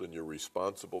world, and you're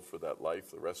responsible for that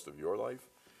life the rest of your life.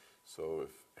 So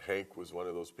if Hank was one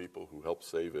of those people who helped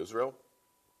save Israel,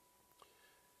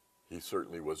 he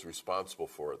certainly was responsible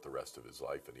for it the rest of his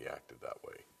life, and he acted that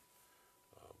way.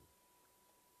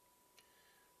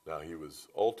 Now, he was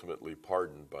ultimately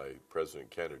pardoned by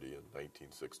President Kennedy in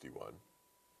 1961.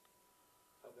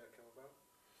 How'd that come about?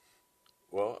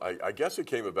 Well, I guess it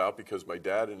came about because my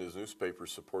dad in his newspaper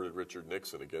supported Richard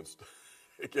Nixon against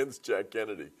against Jack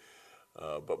Kennedy.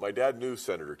 But my dad knew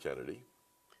Senator Kennedy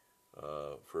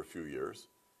for a few years.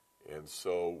 And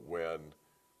so when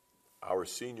our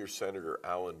senior Senator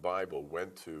Alan Bible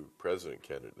went to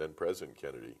then President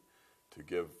Kennedy, to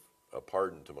give a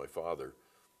pardon to my father,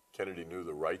 Kennedy knew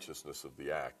the righteousness of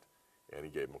the act, and he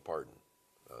gave him a pardon.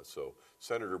 So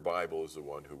Senator Bible is the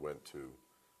one who went to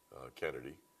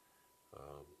Kennedy,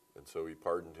 and so he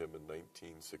pardoned him in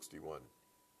 1961.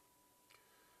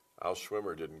 Al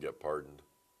Schwimmer didn't get pardoned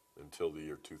until the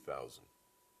year 2000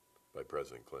 by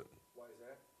President Clinton. Why is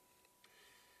that?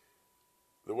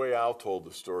 The way Al told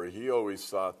the story, he always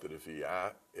thought that if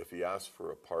he asked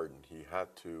for a pardon, he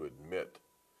had to admit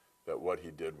that what he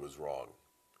did was wrong.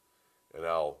 And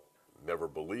Al never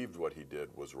believed what he did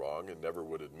was wrong and never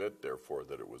would admit, therefore,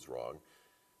 that it was wrong.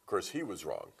 Of course, he was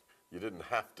wrong. You didn't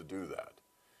have to do that.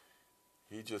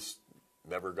 He just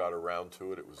never got around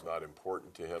to it. It was not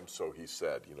important to him, so he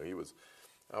said.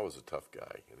 I was a tough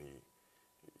guy, and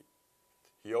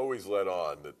he always let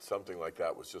on that something like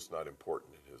that was just not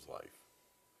important in his life.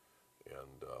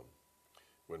 And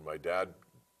when my dad,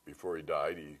 before he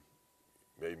died, he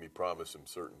made me promise him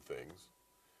certain things,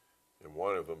 and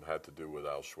one of them had to do with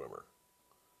Al Schwimmer.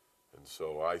 And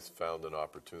so I found an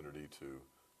opportunity to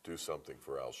do something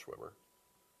for Al Schwimmer,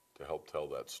 to help tell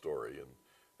that story, and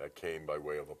that came by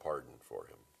way of a pardon for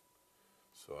him.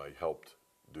 So I helped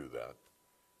do that,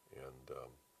 and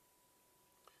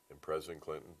President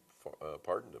Clinton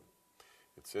pardoned him.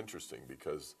 It's interesting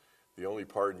because the only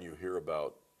pardon you hear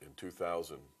about in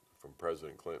 2000 from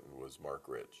President Clinton was Mark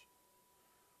Rich.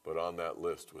 But on that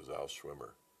list was Al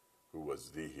Schwimmer, who was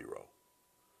the hero.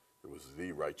 It was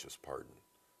the righteous pardon,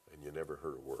 and you never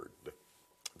heard a word.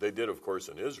 They did, of course,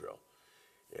 in Israel.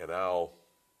 And Al,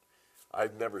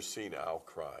 I've never seen Al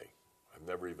cry. I've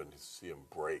never even seen him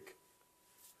break.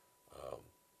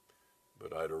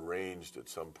 But I'd arranged at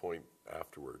some point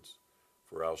afterwards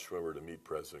for Al Schwimmer to meet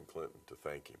President Clinton to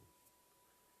thank him.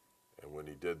 And when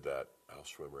he did that, Al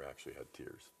Schwimmer actually had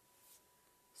tears.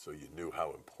 So you knew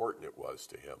how important it was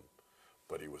to him.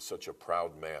 But he was such a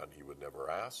proud man, he would never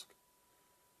ask.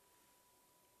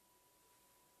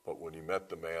 But when he met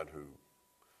the man who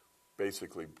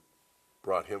basically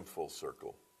brought him full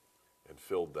circle and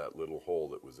filled that little hole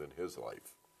that was in his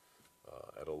life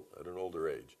at an older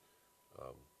age,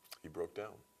 he broke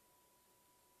down.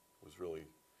 It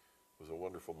was a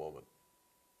wonderful moment.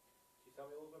 Can you tell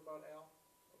me a little bit about Al?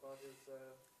 About his,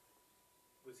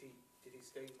 did he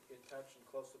stay in touch and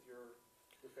close with your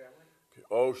family?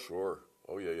 Oh, sure.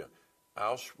 Oh, yeah.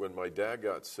 When my dad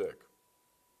got sick,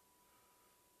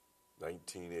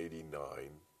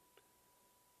 1989,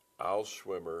 Al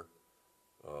Schwimmer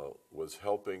was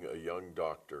helping a young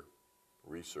doctor,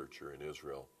 researcher in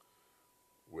Israel,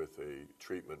 with a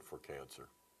treatment for cancer.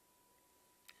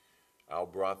 Al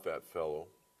brought that fellow,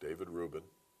 David Rubin,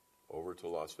 over to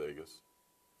Las Vegas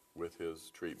with his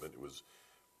treatment. It was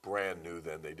brand new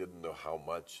then. They didn't know how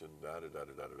much and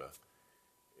da-da-da-da-da-da.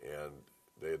 And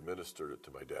they administered it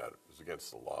to my dad. It was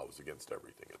against the law. It was against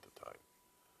everything at the time.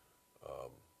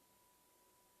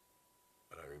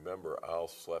 And I remember Al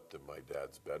slept in my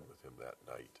dad's bed with him that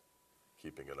night,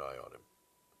 keeping an eye on him.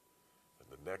 And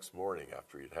the next morning,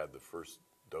 after he'd had the first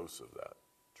dose of that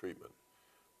treatment,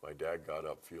 my dad got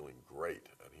up feeling great,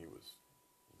 and he was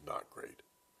not great.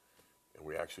 And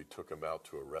we actually took him out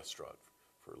to a restaurant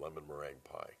for lemon meringue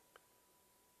pie.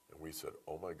 And we said,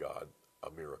 oh my God,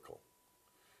 a miracle.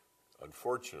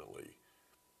 Unfortunately,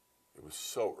 it was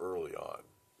so early on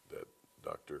that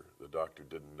the doctor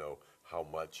didn't know how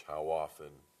much, how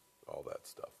often, all that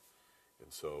stuff.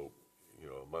 And so,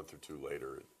 a month or two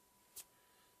later, it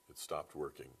stopped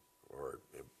working, or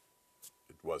it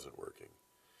wasn't working.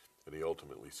 And he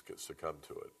ultimately succumbed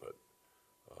to it. But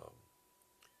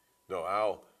no,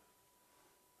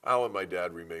 Al and my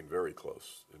dad remained very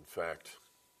close. In fact,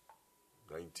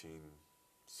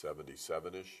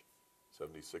 1977-ish,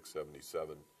 76,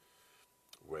 77,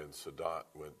 when Sadat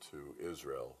went to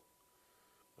Israel,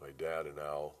 my dad and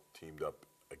Al teamed up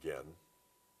again.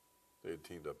 They had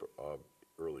teamed up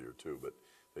earlier too, but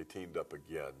they teamed up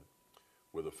again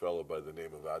with a fellow by the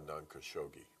name of Adnan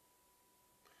Khashoggi.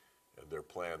 And their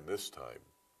plan this time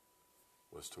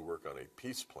was to work on a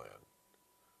peace plan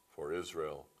for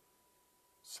Israel,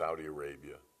 Saudi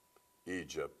Arabia,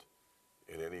 Egypt,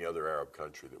 and any other Arab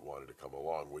country that wanted to come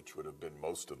along, which would have been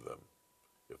most of them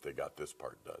if they got this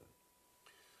part done.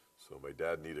 So my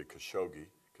dad needed Khashoggi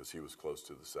because he was close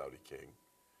to the Saudi king.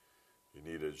 He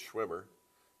needed Schwimmer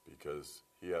because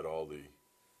he had all the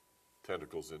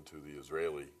tentacles into the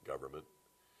Israeli government.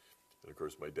 And of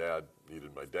course my dad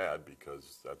needed my dad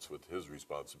because that's what his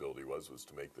responsibility was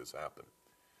to make this happen.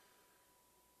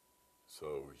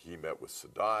 So he met with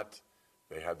Sadat.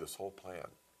 They had this whole plan.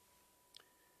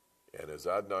 And as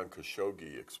Adnan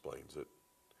Khashoggi explains it,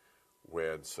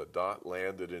 when Sadat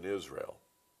landed in Israel,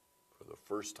 for the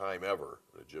first time ever,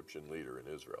 an Egyptian leader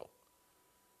in Israel,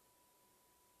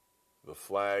 the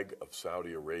flag of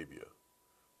Saudi Arabia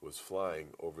was flying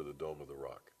over the Dome of the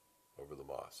Rock, over the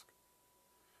mosque.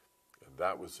 And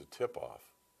that was the tip-off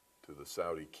to the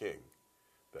Saudi king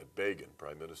that Begin,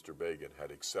 Prime Minister Begin,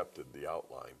 had accepted the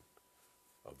outline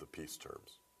of the peace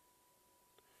terms.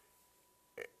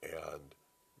 And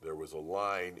there was a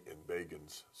line in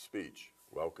Begin's speech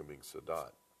welcoming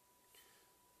Sadat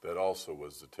that also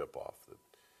was the tip-off that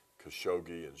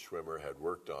Khashoggi and Schwimmer had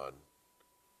worked on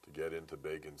to get into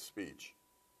Begin's speech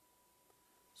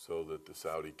so that the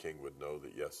Saudi king would know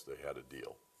that, yes, they had a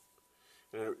deal.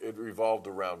 And it revolved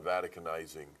around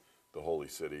Vaticanizing the holy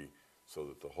city so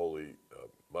that the holy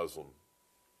Muslim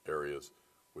areas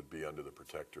would be under the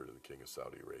protectorate of the king of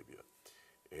Saudi Arabia.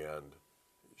 And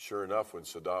sure enough, when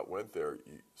Sadat went there,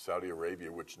 Saudi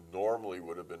Arabia, which normally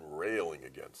would have been railing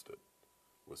against it,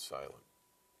 was silent,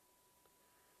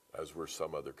 as were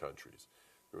some other countries.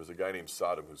 There was a guy named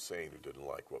Saddam Hussein who didn't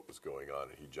like what was going on,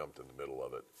 and he jumped in the middle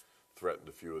of it, threatened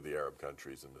a few of the Arab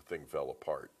countries, and the thing fell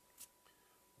apart.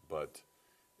 But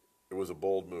it was a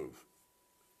bold move,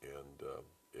 and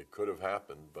it could have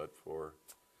happened, but for,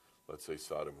 let's say,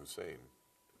 Saddam Hussein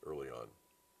early on.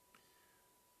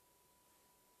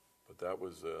 But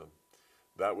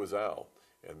that was Al.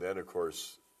 And then, of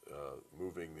course,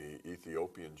 moving the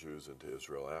Ethiopian Jews into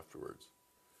Israel afterwards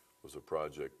was a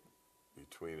project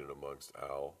between and amongst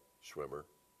Al Schwimmer.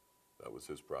 That was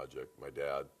his project. My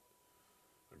dad,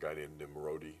 a guy named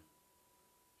Nimrodi,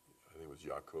 I think it was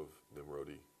Yaakov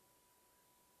Nimrodi,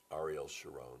 Ariel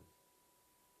Sharon.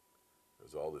 There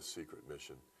was all this secret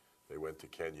mission. They went to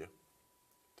Kenya,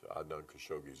 to Adnan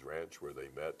Khashoggi's ranch, where they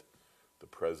met the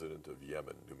president of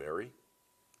Yemen, Numeri,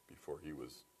 before he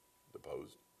was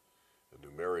deposed. And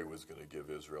Numeri was going to give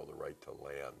Israel the right to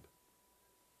land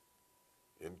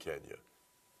in Kenya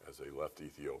as they left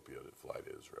Ethiopia to fly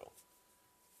to Israel.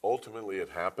 Ultimately, it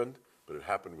happened, but it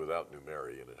happened without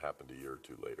Numeri, and it happened a year or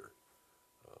two later.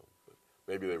 But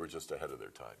maybe they were just ahead of their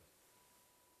time.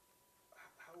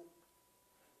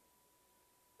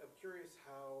 I'm curious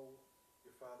how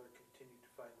your father continued to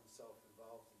find himself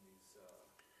involved in these.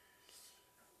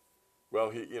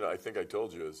 Well, I think I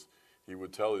told you, he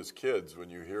would tell his kids, when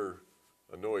you hear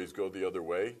a noise, go the other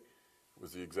way. It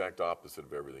was the exact opposite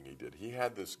of everything he did. He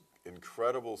had this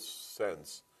incredible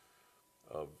sense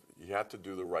of he had to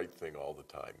do the right thing all the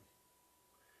time,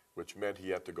 which meant he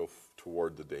had to go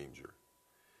toward the danger.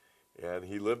 And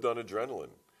he lived on adrenaline.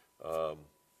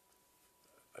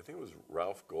 I think it was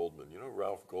Ralph Goldman. You know who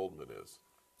Ralph Goldman is?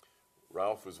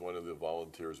 Ralph was one of the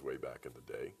volunteers way back in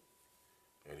the day,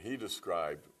 and he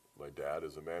described my dad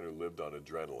as a man who lived on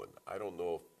adrenaline. I don't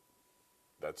know if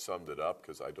that summed it up,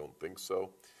 because I don't think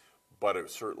so, but it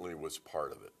certainly was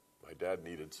part of it. My dad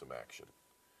needed some action,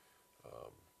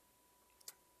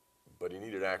 but he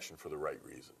needed action for the right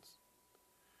reasons.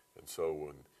 And so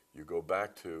when you go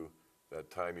back to that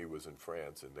time he was in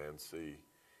France, in Nancy,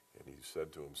 and he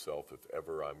said to himself, if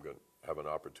ever I'm going to have an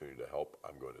opportunity to help,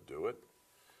 I'm going to do it.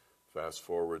 Fast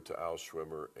forward to Al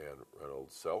Schwimmer and Reynold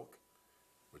Selk,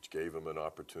 which gave him an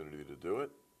opportunity to do it.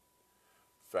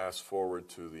 Fast forward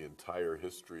to the entire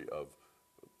history of,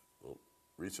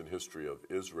 recent history of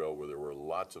Israel, where there were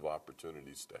lots of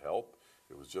opportunities to help.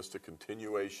 It was just a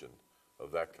continuation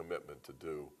of that commitment to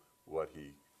do what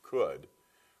he could,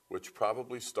 which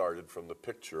probably started from the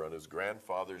picture on his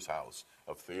grandfather's house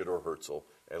of Theodor Herzl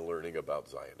and learning about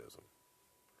Zionism.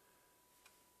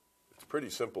 It's a pretty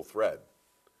simple thread.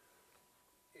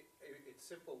 It's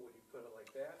simple when you put it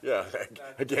like that. Yeah,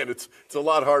 again, it's a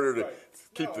lot harder to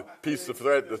keep the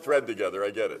thread together. I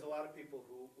get it. There's a lot of people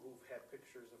who've had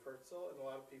pictures of Herzl, and a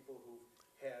lot of people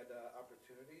who've had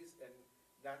opportunities, and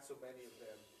not so many of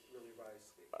them really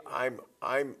rise to the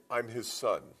occasion. I'm his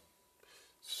son,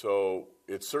 so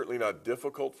it's certainly not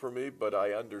difficult for me, but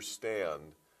I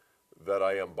understand that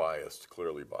I am biased,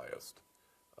 clearly biased.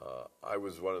 I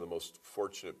was one of the most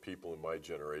fortunate people in my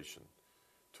generation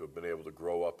to have been able to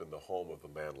grow up in the home of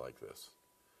a man like this.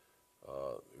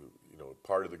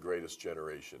 Part of the greatest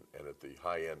generation, and at the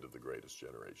high end of the greatest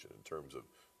generation in terms of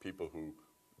people who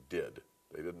did.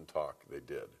 They didn't talk, they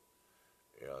did.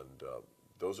 And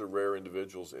those are rare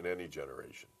individuals in any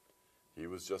generation. He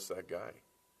was just that guy.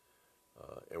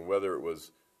 And whether it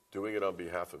was doing it on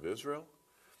behalf of Israel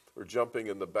or jumping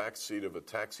in the back seat of a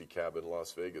taxi cab in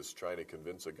Las Vegas trying to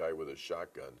convince a guy with a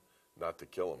shotgun not to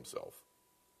kill himself.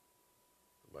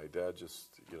 My dad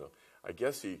just, I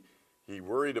guess he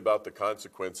worried about the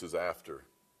consequences after.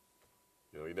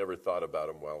 He never thought about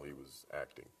them while he was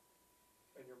acting.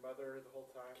 And your mother the whole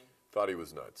time? Thought he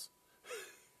was nuts.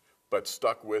 But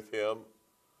stuck with him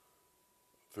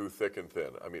through thick and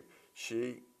thin. I mean,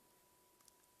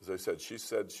 as I said, she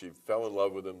said she fell in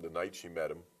love with him the night she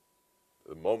met him,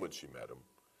 the moment she met him,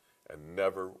 and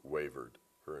never wavered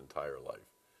her entire life.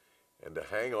 And to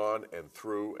hang on and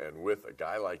through and with a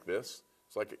guy like this,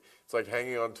 it's like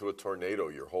hanging on to a tornado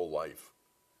your whole life.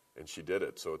 And she did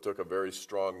it. So it took a very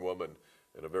strong woman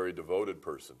and a very devoted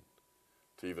person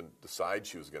to even decide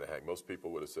she was going to hang. Most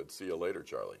people would have said, "See you later,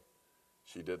 Charlie."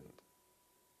 She didn't.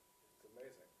 It's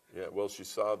amazing. Yeah, well,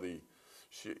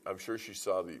 I'm sure she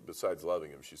saw besides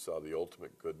loving him, she saw the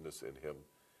ultimate goodness in him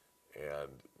and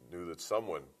knew that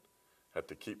someone had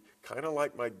to keep, kind of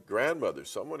like my grandmother.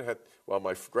 While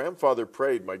my grandfather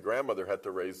prayed, my grandmother had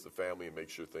to raise the family and make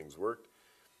sure things worked.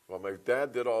 While my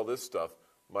dad did all this stuff,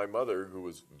 my mother, who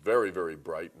was very, very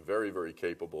bright and very, very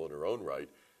capable in her own right,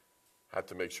 had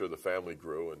to make sure the family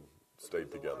grew and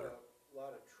stayed together. A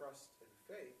lot of trust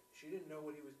and faith. She didn't know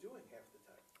what he was doing half the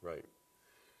time. Right.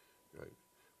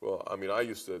 Well, I mean,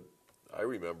 I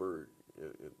remember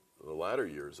in the latter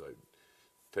years, I'd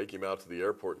take him out to the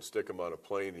airport and stick him on a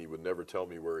plane, and he would never tell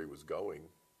me where he was going.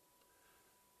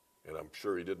 And I'm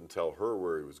sure he didn't tell her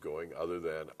where he was going other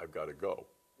than, "I've got to go."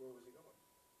 Where was he going?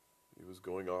 He was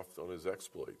going off on his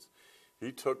exploits.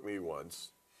 He took me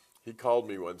once. He called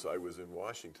me once. I was in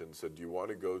Washington and said, "Do you want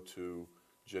to go to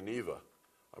Geneva?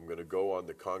 I'm going to go on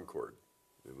the Concorde."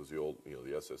 It was the old,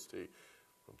 the SST.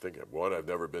 I'm thinking, one, I've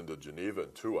never been to Geneva,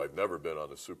 and two, I've never been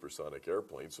on a supersonic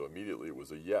airplane, so immediately it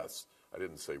was a yes. I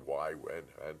didn't say why, when,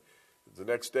 and the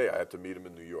next day I had to meet him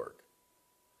in New York.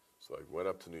 So I went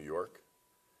up to New York.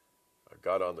 I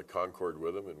got on the Concorde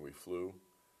with him, and we flew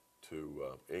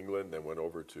to England, then went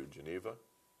over to Geneva.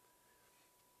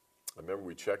 I remember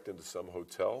we checked into some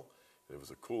hotel, and it was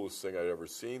the coolest thing I'd ever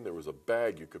seen. There was a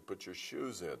bag you could put your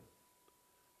shoes in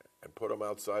and put them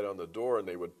outside on the door, and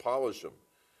they would polish them.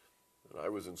 And I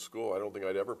was in school. I don't think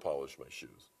I'd ever polish my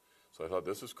shoes. So I thought,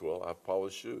 this is cool. I have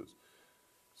polished shoes.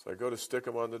 So I go to stick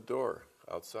them on the door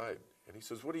outside. And he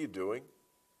says, "What are you doing?"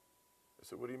 I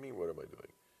said, "What do you mean, what am I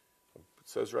doing?" It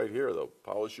says right here, though,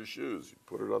 polish your shoes. You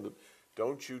put it on the...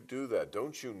 "Don't you do that.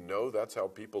 Don't you know that's how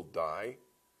people die?"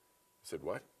 I said,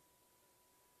 "What?"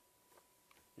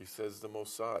 He says, "The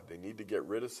Mossad. They need to get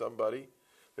rid of somebody.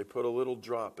 They put a little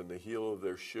drop in the heel of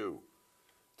their shoe.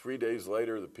 3 days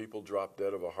later, the people drop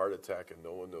dead of a heart attack and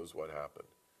no one knows what happened.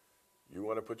 You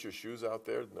want to put your shoes out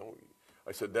there?" No.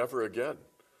 I said, "Never again."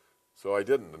 So I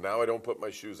didn't. And now I don't put my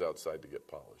shoes outside to get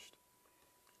polished.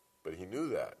 But he knew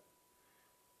that.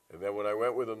 And then when I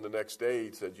went with him the next day,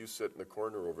 he said, "You sit in the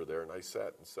corner over there." And I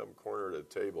sat in some corner at a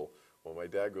table while my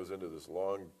dad goes into this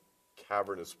long,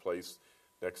 cavernous place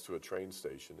next to a train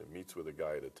station and meets with a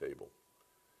guy at a table.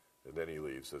 And then he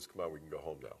leaves, says, "Come on, we can go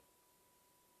home now."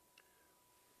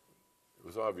 It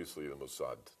was obviously the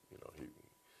Mossad.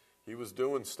 He was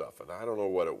doing stuff, and I don't know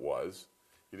what it was.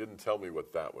 He didn't tell me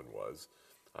what that one was.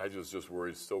 I was just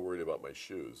still worried about my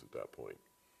shoes at that point.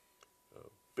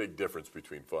 Big difference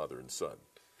between father and son.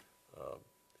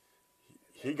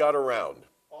 He got around.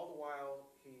 All the while,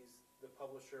 he's the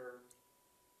publisher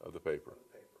of the paper.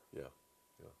 Yeah.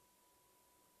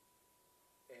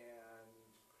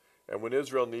 And when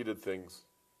Israel needed things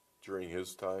during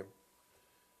his time,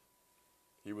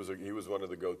 he was one of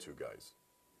the go-to guys.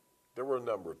 There were a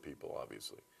number of people,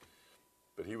 obviously,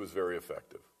 but he was very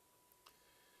effective.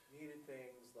 Needed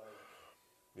things like?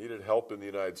 Needed help in the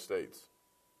United States.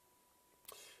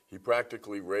 He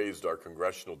practically raised our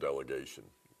congressional delegation,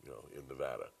 in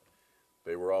Nevada.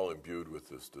 They were all imbued with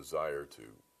this desire to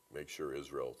make sure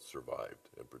Israel survived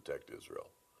and protect Israel.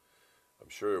 I'm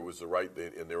sure it was the right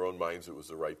thing, in their own minds it was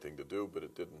the right thing to do, but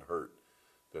it didn't hurt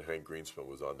that Hank Greenspun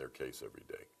was on their case every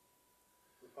day.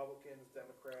 Republicans,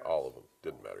 Democrats? All of them.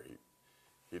 Didn't matter.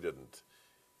 He didn't.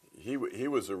 He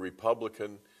was a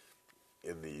Republican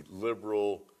in the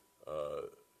liberal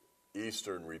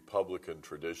Eastern Republican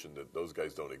tradition that those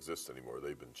guys don't exist anymore.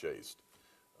 They've been chased.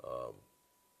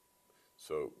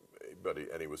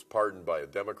 He was pardoned by a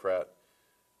Democrat.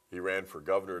 He ran for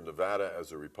governor in Nevada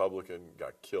as a Republican,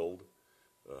 got killed.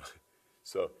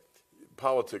 So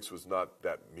politics was not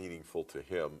that meaningful to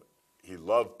him. He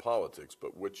loved politics,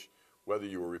 but whether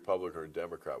you were Republican or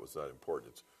Democrat was not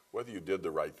important. It's Whether you did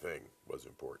the right thing was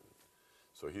important.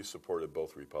 So he supported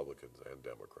both Republicans and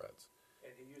Democrats.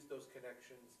 And he used those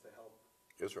connections to help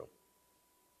Israel.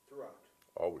 throughout.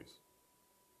 Always.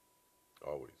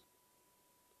 Always.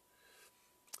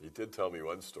 He did tell me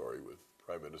one story with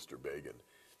Prime Minister Begin.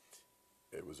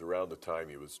 It was around the time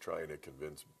he was trying to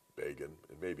convince Begin,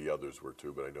 and maybe others were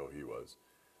too, but I know he was,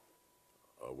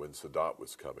 when Sadat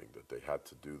was coming, that they had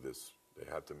to do this, they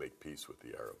had to make peace with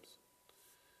the Arabs.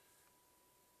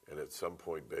 And at some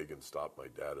point, Begin stopped my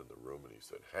dad in the room and he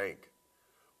said, "Hank,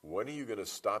 when are you going to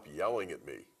stop yelling at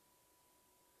me?"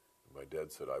 And my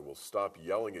dad said, "I will stop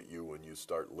yelling at you when you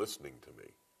start listening to me."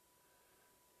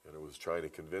 And I was trying to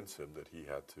convince him that he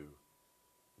had to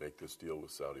make this deal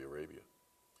with Saudi Arabia.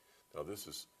 Now this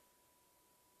is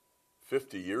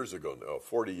 50 years ago now,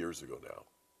 40 years ago now.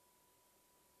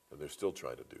 And they're still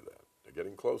trying to do that. They're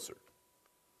getting closer.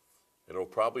 And it'll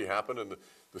probably happen in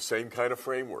the same kind of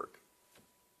framework,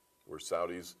 where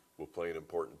Saudis will play an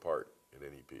important part in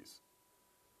any peace.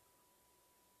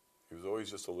 He was always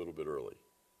just a little bit early.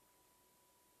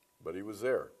 But he was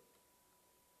there.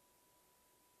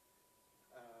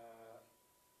 I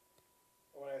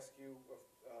want to ask you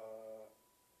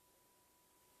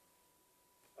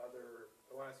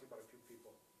about a few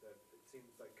people that it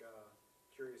seems like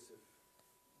curious if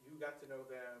you got to know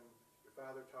them, your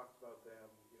father talked about them,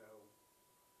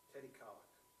 Teddy Kollek.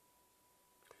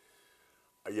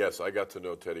 Yes, I got to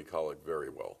know Teddy Kollek very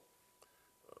well.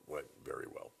 Very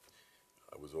well.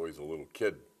 I was always a little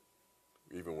kid.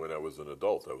 Even when I was an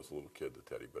adult, I was a little kid to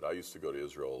Teddy. But I used to go to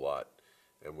Israel a lot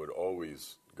and would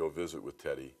always go visit with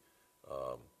Teddy.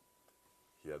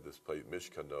 He had this place,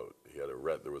 Mishkanot.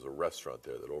 There was a restaurant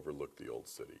there that overlooked the old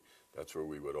city. That's where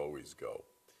we would always go.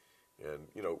 And,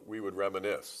 we would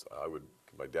reminisce.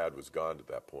 My dad was gone at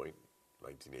that point,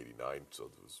 1989, so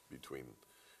it was between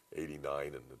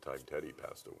 89 and the time Teddy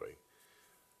passed away.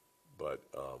 But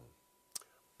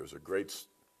there's a great,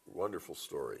 wonderful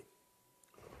story.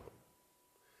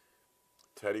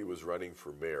 Teddy was running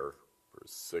for mayor for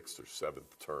his 6th or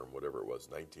 7th term, whatever it was,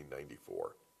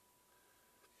 1994.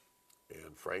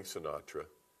 And Frank Sinatra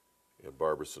and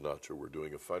Barbara Sinatra were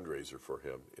doing a fundraiser for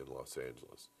him in Los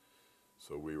Angeles.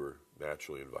 So we were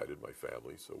naturally invited, my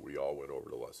family, so we all went over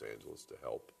to Los Angeles to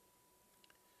help.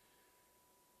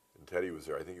 And Teddy was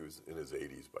there. I think he was in his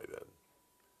 80s by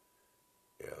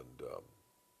then. And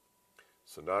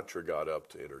Sinatra got up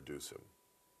to introduce him.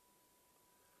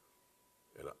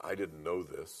 And I didn't know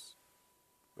this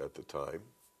at the time,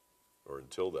 or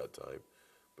until that time,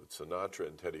 but Sinatra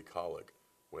and Teddy Kollek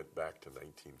went back to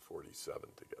 1947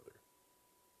 together.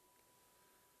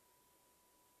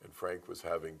 And Frank was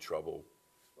having trouble.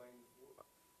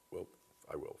 Well,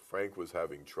 I will. Frank was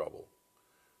having trouble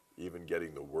even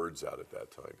getting the words out at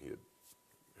that time. He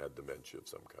had dementia of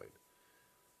some kind.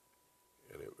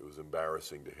 And it was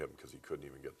embarrassing to him because he couldn't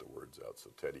even get the words out.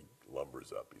 So Teddy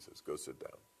lumbers up. He says, "Go sit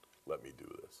down. Let me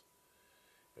do this."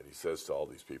 And he says to all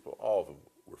these people, all of them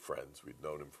were friends. We'd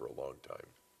known him for a long time.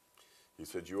 He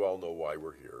said, "You all know why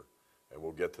we're here, and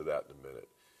we'll get to that in a minute."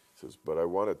 He says, "But I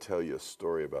want to tell you a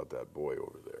story about that boy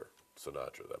over there,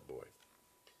 Sinatra, that boy."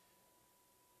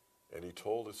 And he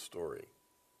told a story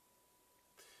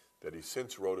that he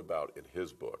since wrote about in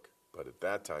his book, but at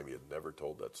that time he had never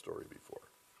told that story before.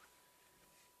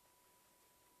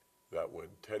 That when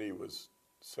Teddy was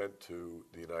sent to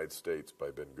the United States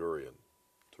by Ben-Gurion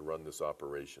to run this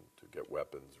operation, to get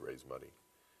weapons, raise money,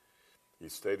 he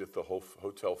stayed at the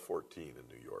Hotel 14 in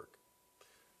New York,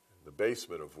 in the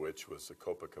basement of which was the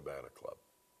Copacabana Club.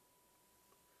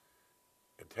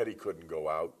 And Teddy couldn't go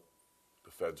out.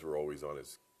 The feds were always on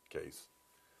his case.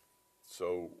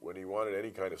 So when he wanted any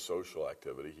kind of social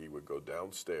activity, he would go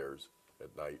downstairs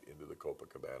at night into the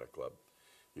Copacabana Club.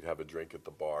 He'd have a drink at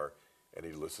the bar, and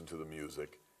he'd listen to the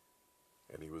music.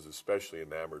 And he was especially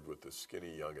enamored with this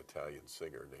skinny young Italian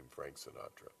singer named Frank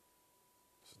Sinatra.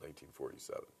 This is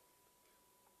 1947.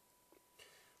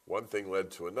 One thing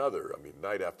led to another. I mean,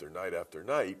 night after night after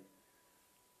night,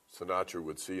 Sinatra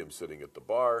would see him sitting at the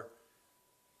bar.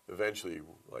 Eventually,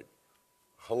 like,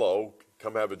 "Hello,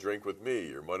 come have a drink with me.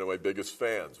 You're one of my biggest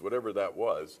fans," whatever that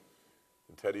was.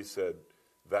 And Teddy said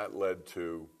that led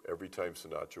to every time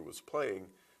Sinatra was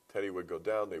playing, Teddy would go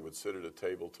down, they would sit at a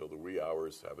table till the wee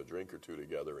hours, have a drink or two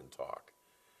together and talk.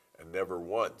 And never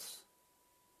once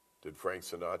did Frank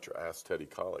Sinatra ask Teddy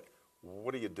Kollek,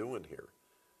 "What are you doing here?"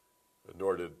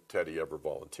 Nor did Teddy ever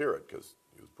volunteer it because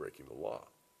he was breaking the law.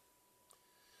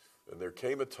 And there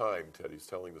came a time, Teddy's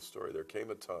telling the story, there came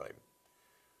a time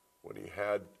when he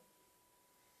had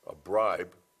a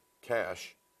bribe,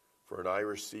 cash, for an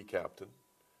Irish sea captain,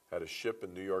 had a ship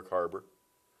in New York Harbor.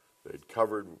 They'd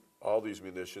covered all these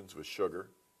munitions with sugar,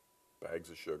 bags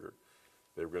of sugar.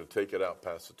 They were going to take it out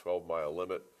past the 12-mile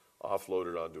limit,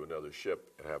 offload it onto another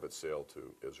ship, and have it sail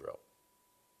to Israel.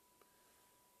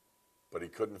 But he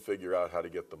couldn't figure out how to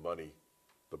get the money,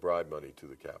 the bribe money, to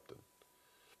the captain.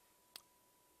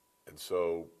 And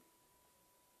so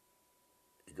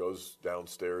he goes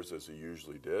downstairs as he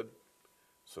usually did.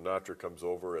 Sinatra comes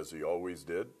over as he always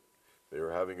did. They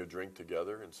were having a drink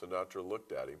together, and Sinatra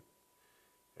looked at him,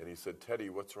 and he said, "Teddy,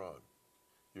 what's wrong?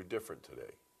 You're different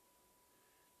today."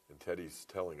 And Teddy's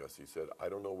telling us, he said, "I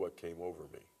don't know what came over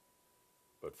me,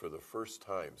 but for the first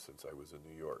time since I was in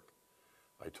New York,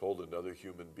 I told another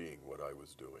human being what I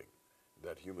was doing."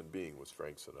 That human being was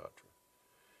Frank Sinatra.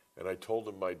 And I told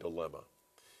him my dilemma.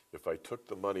 If I took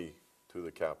the money to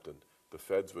the captain, the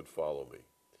feds would follow me.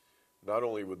 Not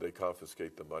only would they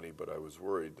confiscate the money, but I was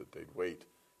worried that they'd wait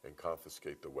and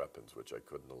confiscate the weapons, which I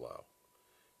couldn't allow.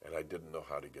 And I didn't know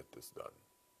how to get this done.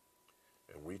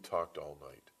 And we talked all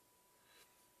night.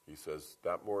 He says,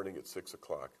 that morning at 6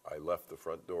 o'clock, I left the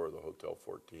front door of the Hotel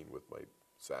 14 with my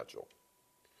satchel,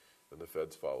 and the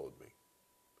feds followed me.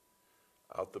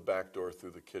 Out the back door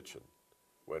through the kitchen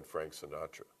went Frank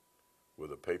Sinatra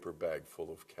with a paper bag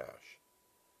full of cash.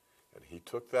 And he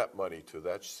took that money to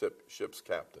that ship's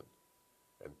captain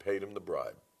and paid him the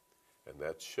bribe. And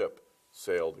that ship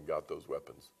sailed and got those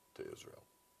weapons to Israel.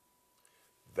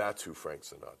 That's who Frank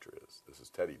Sinatra is. This is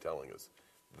Teddy telling us.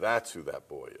 That's who that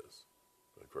boy is.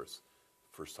 And of course,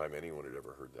 first time anyone had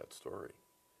ever heard that story.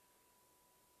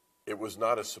 It was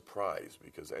not a surprise,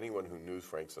 because anyone who knew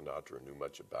Frank Sinatra and knew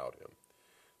much about him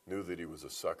knew that he was a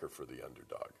sucker for the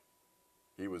underdog.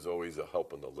 He was always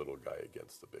helping the little guy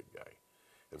against the big guy.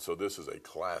 And so this is a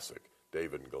classic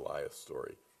David and Goliath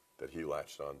story that he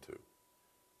latched onto.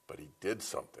 But he did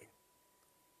something.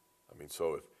 I mean,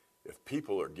 so if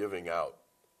people are giving out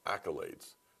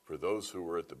accolades for those who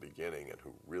were at the beginning and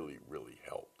who really, really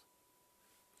helped,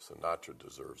 Sinatra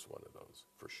deserves one of those,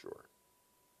 for sure.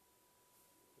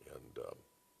 And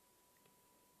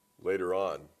later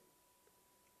on,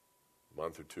 a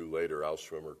month or two later, Al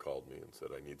Schwimmer called me and said,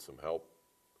 I need some help.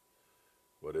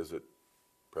 What is it?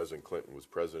 President Clinton was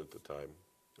president at the time,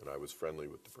 and I was friendly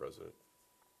with the president.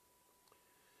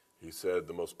 He said,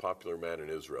 the most popular man in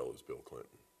Israel is Bill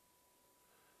Clinton.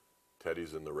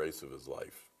 Teddy's in the race of his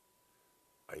life.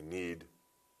 I need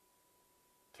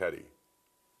Teddy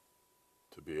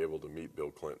to be able to meet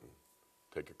Bill Clinton,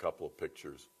 take a couple of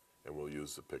pictures, and we'll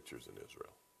use the pictures in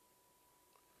Israel.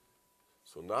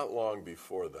 So not long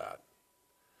before that,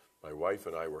 my wife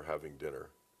and I were having dinner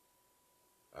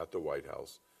at the White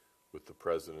House with the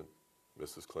President,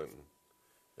 Mrs. Clinton,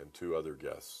 and two other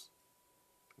guests,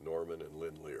 Norman and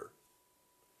Lynn Lear.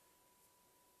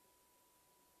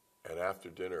 And after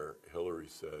dinner, Hillary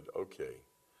said, okay,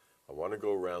 I want to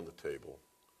go around the table,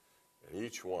 and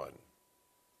each one,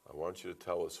 I want you to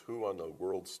tell us who on the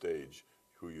world stage,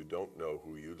 who you don't know,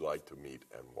 who you'd like to meet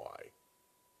and why.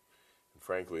 And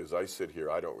frankly, as I sit here,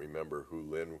 I don't remember who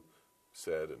Lynn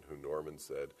said and who Norman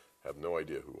said, have no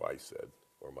idea who I said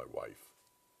or my wife.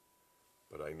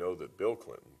 But I know that Bill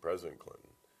Clinton, President Clinton,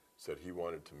 said he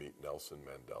wanted to meet Nelson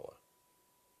Mandela.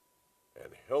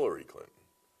 And Hillary Clinton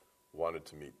wanted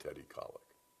to meet Teddy Kollek.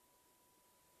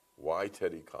 Why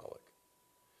Teddy Kollek?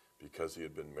 Because he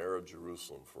had been mayor of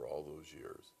Jerusalem for all those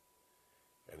years,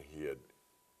 and he had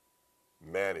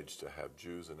managed to have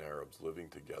Jews and Arabs living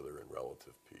together in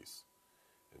relative peace.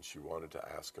 And she wanted to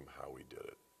ask him how he did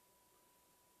it.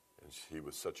 And he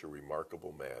was such a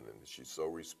remarkable man, and she so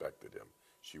respected him,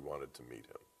 she wanted to meet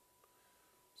him.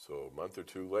 So a month or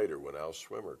two later, when Al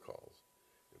Schwimmer calls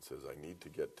and says, I need to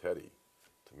get Teddy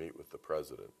to meet with the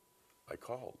president, I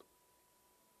called.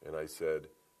 And I said,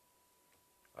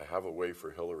 I have a way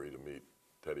for Hillary to meet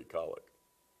Teddy Kollek.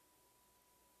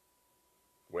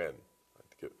 When?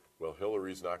 Well,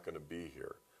 Hillary's not going to be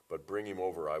here, but bring him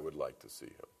over, I would like to see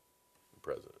him, the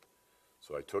president.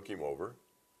 So I took him over,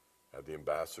 had the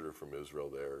ambassador from Israel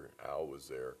there, Al was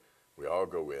there. We all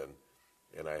go in,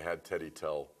 and I had Teddy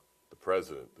tell the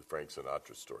president the Frank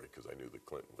Sinatra story, because I knew that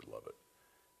Clinton would love it,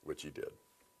 which he did.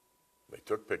 They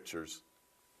took pictures.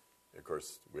 Of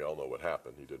course, we all know what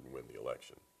happened. He didn't win the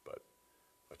election, but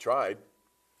I tried.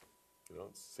 You know,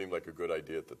 it seemed like a good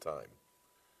idea at the time.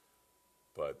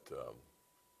 But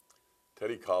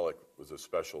Teddy Kollek was a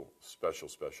special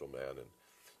man. And,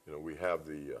 you know, we have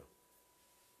the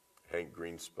Hank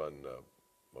Greenspun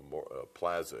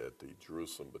plaza at the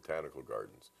Jerusalem Botanical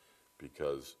Gardens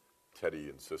because Teddy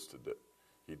insisted that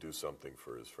he do something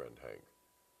for his friend Hank.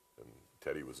 And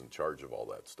Teddy was in charge of all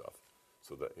that stuff.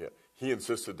 So that he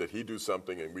insisted that he do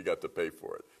something and we got to pay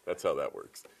for it. That's how that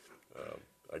works.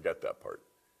 I got that part.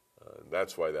 And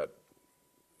that's why that,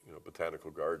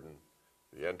 botanical garden,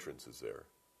 the entrance is there.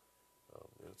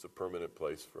 It's a permanent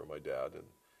place for my dad,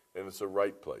 and it's a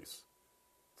right place.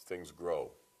 Things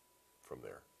grow from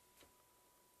there.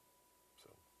 So,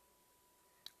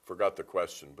 forgot the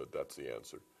question, but that's the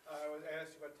answer. I was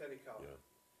asked you about Teddy Cowan. Yeah.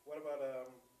 What about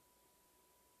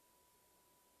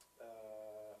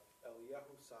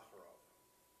Eliyahu Sakharov?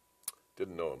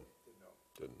 Didn't know him.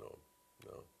 Didn't know.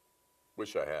 No.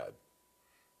 Wish I had.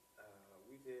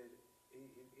 We did.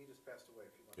 He just passed away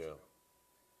a few months Yeah. ago.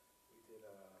 We did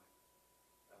a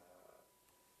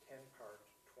 10-part,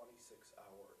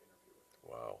 26-hour interview with him.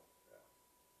 Wow. Yeah.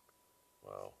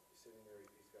 Wow. He's sitting there.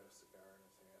 He's got a cigar in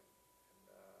his hand,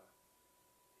 and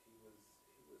he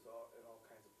was in all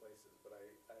kinds of places. But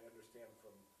I understand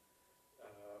from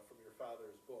your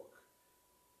father's book,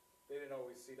 they didn't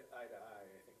always see eye to eye.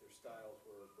 I think their styles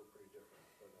were pretty different.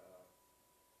 But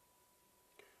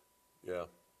Yeah.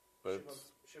 But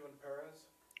Shimon Peres.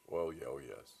 well, yeah, oh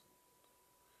yes.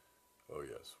 Oh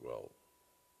yes. Well,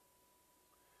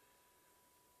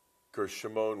 of course,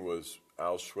 Shimon was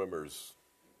Al Schwimmer's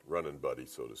running buddy,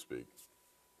 so to speak,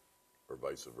 or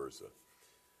vice versa.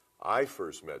 I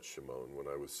first met Shimon when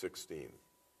I was 16.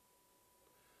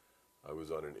 I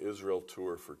was on an Israel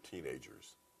tour for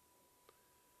teenagers.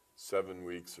 7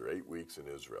 weeks or 8 weeks in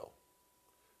Israel.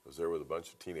 I was there with a bunch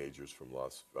of teenagers from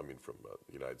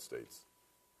the United States.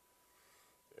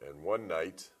 And one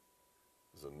night,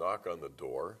 there's a knock on the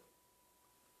door,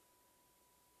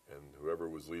 and whoever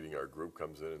was leading our group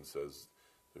comes in and says,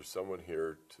 "There's someone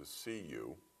here to see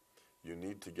you. You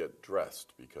need to get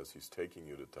dressed because he's taking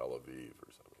you to Tel Aviv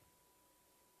or something."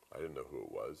 I didn't know who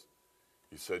it was.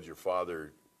 He said, "Your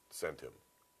father sent him."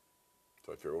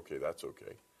 So I figured, okay, that's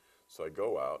okay. So I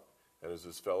go out, and there's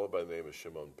this fellow by the name of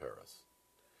Shimon Peres.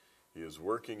 He is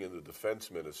working in the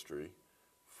defense ministry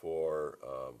for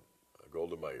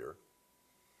Golda Meir,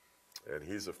 and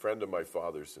he's a friend of my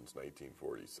father since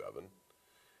 1947.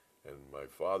 And my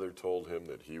father told him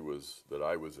that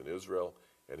I was in Israel,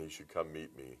 and he should come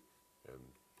meet me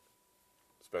and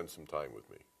spend some time with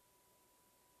me.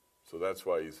 So that's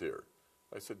why he's here.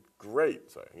 I said,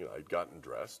 "Great." So, I'd gotten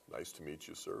dressed. "Nice to meet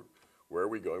you, sir. Where are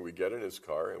we going?" We get in his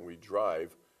car, and we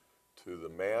drive to the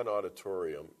Mann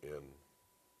Auditorium in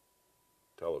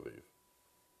Tel Aviv.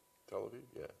 Tel Aviv?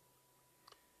 Yeah.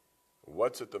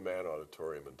 What's at the Mann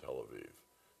Auditorium in Tel Aviv?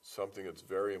 Something that's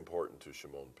very important to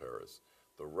Shimon Peres,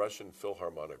 the Russian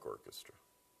Philharmonic Orchestra.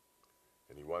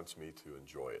 And he wants me to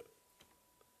enjoy it.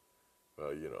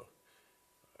 Well,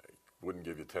 I wouldn't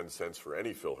give you 10 cents for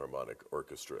any Philharmonic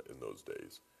Orchestra in those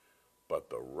days. But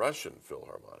the Russian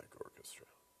Philharmonic Orchestra,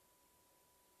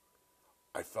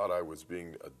 I thought I was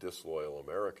being a disloyal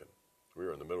American. We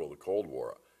were in the middle of the Cold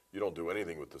War. You don't do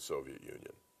anything with the Soviet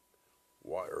Union.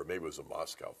 Why? Or maybe it was a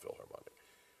Moscow Philharmonic.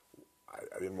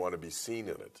 I didn't want to be seen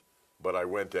in it, but I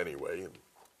went anyway and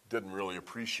didn't really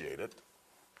appreciate it.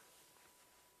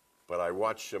 But I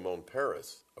watched Shimon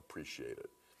Peres appreciate it.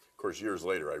 Of course, years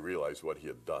later, I realized what he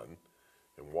had done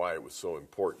and why it was so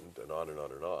important, and on and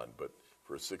on and on. But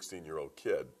for a 16-year-old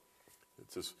kid,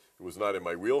 it was not in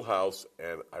my wheelhouse,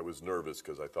 and I was nervous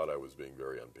because I thought I was being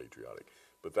very unpatriotic.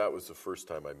 But that was the first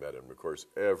time I met him. Of course,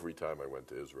 every time I went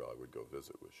to Israel, I would go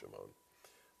visit with Shimon.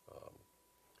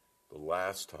 The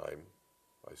last time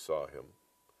I saw him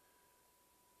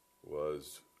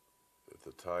was at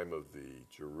the time of the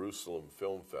Jerusalem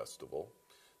Film Festival,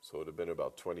 so it would have been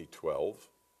about 2012.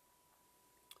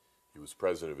 He was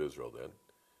president of Israel then,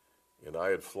 and I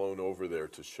had flown over there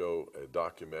to show a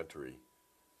documentary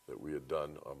that we had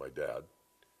done on my dad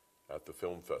at the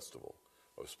film festival.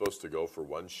 I was supposed to go for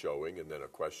one showing and then a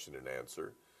question and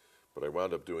answer, but I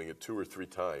wound up doing it 2 or 3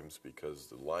 times because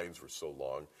the lines were so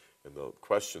long and the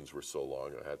questions were so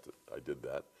long. I did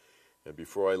that. And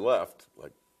before I left,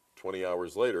 like 20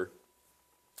 hours later,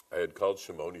 I had called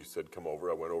Shimon. He said, "Come over."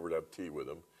 I went over to have tea with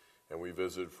him, and we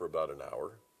visited for about an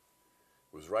hour.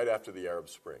 It was right after the Arab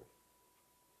Spring,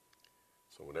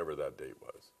 so whenever that date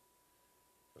was.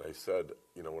 And I said,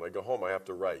 when I go home, I have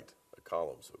to write a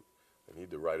column, so I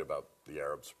need to write about the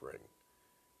Arab Spring.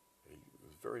 And he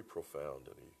was very profound,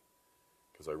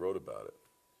 because I wrote about it.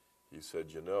 He said,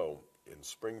 in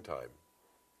springtime,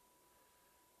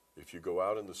 if you go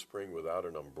out in the spring without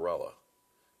an umbrella,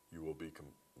 you will be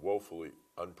woefully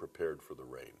unprepared for the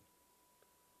rain.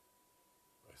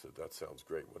 I said, "That sounds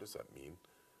great. What does that mean?"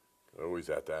 I always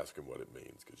have to ask him what it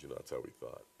means, because that's how we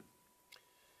thought.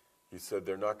 He said,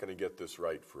 "They're not going to get this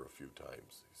right for a few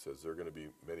times." He says, "There are going to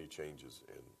be many changes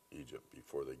in Egypt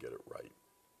before they get it right."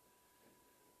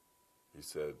 He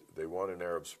said, "They want an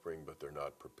Arab Spring, but they're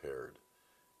not prepared."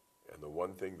 And the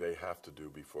one thing they have to do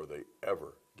before they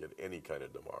ever get any kind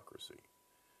of democracy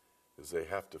is they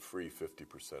have to free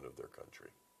 50% of their country.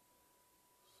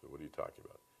 So what are you talking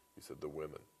about? He said the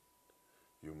women.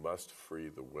 You must free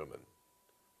the women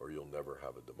or you'll never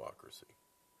have a democracy.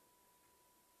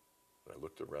 And I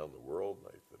looked around the world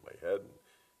in my head, and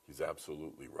he's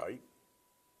absolutely right.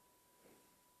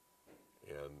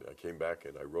 And I came back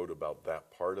and I wrote about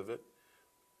that part of it.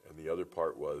 And the other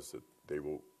part was that they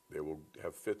will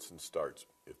have fits and starts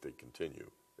if they continue,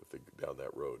 if they go down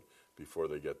that road, before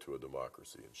they get to a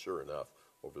democracy. And sure enough,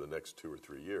 over the next 2 or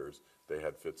 3 years, they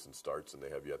had fits and starts, and they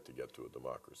have yet to get to a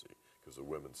democracy because the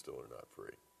women still are not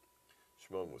free.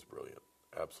 Shimon was brilliant,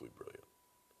 absolutely brilliant.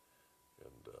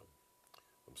 And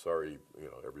I'm sorry,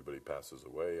 everybody passes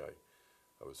away.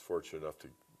 I was fortunate enough to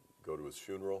go to his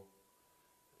funeral,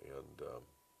 and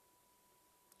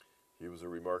he was a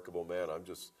remarkable man.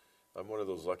 I'm one of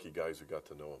those lucky guys who got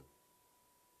to know him.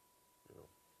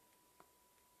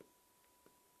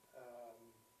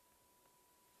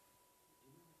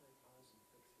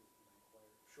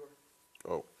 Sure.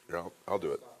 Oh, yeah, I'll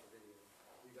do it. Stop the video.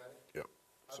 You got it? Yeah,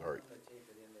 sorry. I'm gonna tape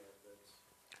it in there, but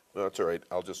No, that's all right.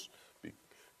 I'll just be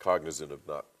cognizant of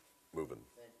not moving.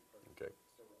 thank you. Okay.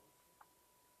 Still will.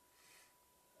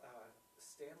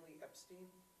 Stanley Epstein,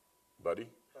 Buddy?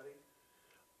 buddy?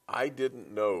 I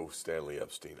didn't know Stanley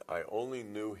Epstein. I only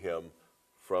knew him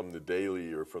from the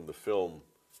daily or from the film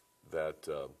that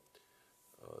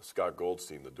Scott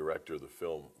Goldstein, the director of the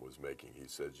film, was making. He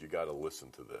said, you got to listen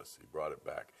to this. He brought it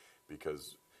back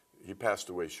because he passed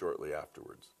away shortly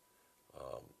afterwards.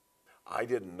 I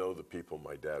didn't know the people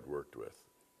my dad worked with,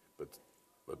 but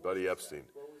Buddy Epstein,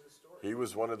 What was his story? he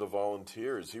was one of the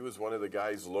volunteers. He was one of the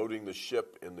guys loading the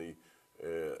ship in the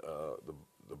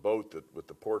boat with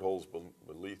the portholes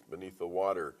beneath the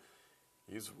water.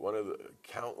 He's one of the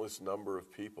countless number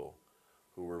of people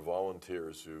who were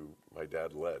volunteers who my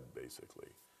dad led, basically.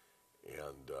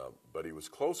 And but he was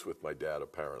close with my dad,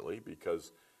 apparently,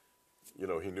 because he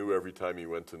knew every time he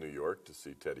went to New York to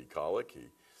see Teddy Kollek.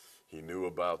 He knew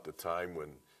about the time when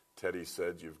Teddy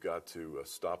said, you've got to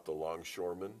stop the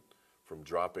longshoremen from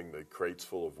dropping the crates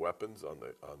full of weapons on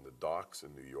the docks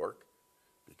in New York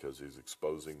because he's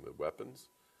exposing the weapons.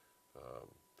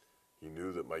 He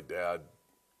knew that my dad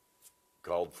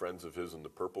called friends of his in the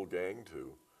Purple Gang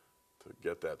to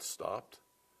get that stopped.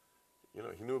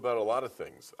 He knew about a lot of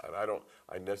things. I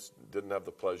didn't have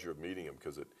the pleasure of meeting him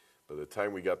because by the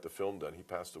time we got the film done, he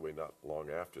passed away not long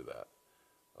after that.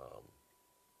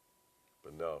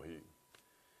 But no,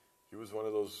 he was one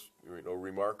of those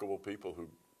remarkable people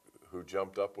who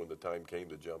jumped up when the time came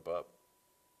to jump up.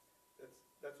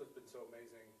 That's what's been so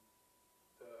amazing.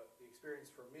 The experience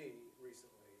for me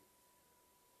recently,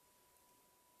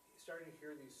 starting to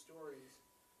hear these stories.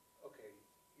 Okay,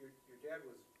 your dad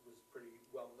was pretty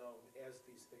well known as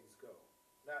these things go.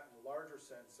 Not in the larger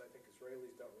sense. I think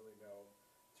Israelis don't really know,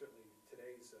 certainly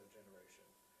today's generation.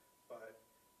 But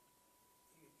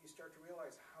you start to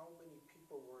realize how many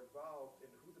people were involved and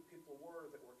who the people were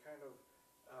that were kind of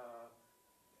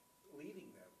leading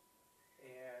them.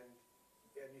 And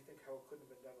you think how it couldn't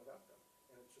have been done without them.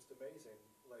 And it's just amazing.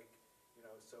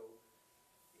 So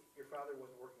your father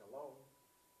wasn't working alone.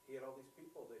 He had all these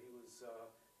people that he was,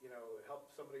 help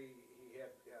somebody, he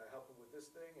had help him with this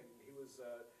thing, and he was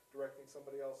directing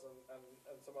somebody else on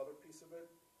some other piece of it.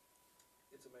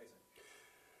 It's amazing.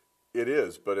 It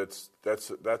is, but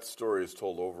that story is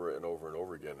told over and over and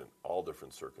over again in all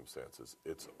different circumstances.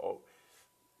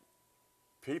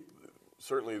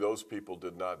 Certainly those people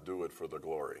did not do it for the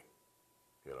glory,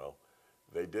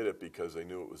 They did it because they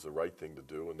knew it was the right thing to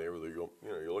do, and they were you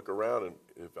look around, and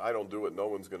if I don't do it, no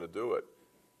one's going to do it.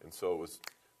 And so it was,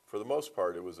 for the most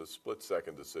part, it was a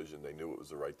split-second decision. They knew it was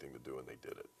the right thing to do, and they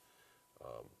did it.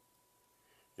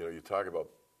 You talk about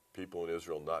people in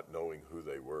Israel not knowing who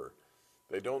they were.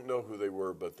 They don't know who they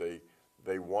were, but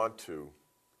they want to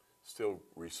still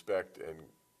respect and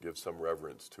give some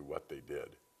reverence to what they did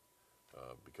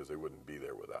because they wouldn't be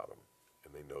there without them,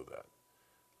 and they know that.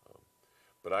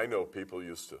 But I know people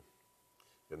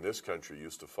in this country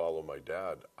used to follow my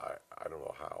dad. I don't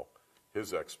know how,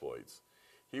 his exploits.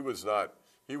 He was not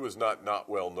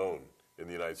well known in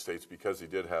the United States because he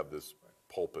did have this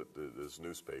pulpit, this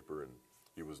newspaper, and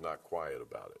he was not quiet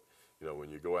about it.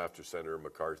 When you go after Senator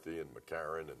McCarthy and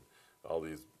McCarran and all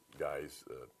these guys,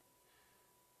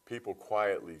 people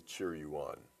quietly cheer you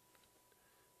on.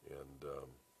 And,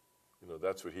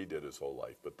 that's what he did his whole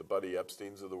life. But the Buddy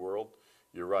Epsteins of the world,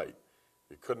 you're right.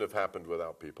 It couldn't have happened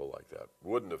without people like that.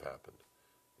 Wouldn't have happened.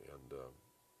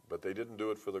 But they didn't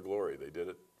do it for the glory. They did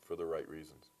it for the right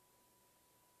reasons.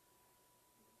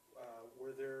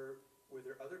 Were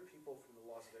there other people from the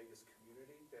Las Vegas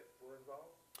community that were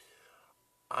involved?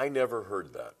 I never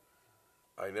heard that.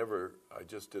 I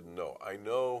just didn't know. I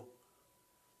know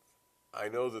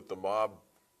that the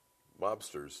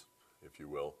mobsters, if you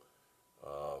will,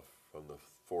 from the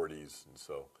 40s and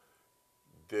so,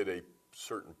 did a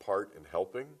certain part in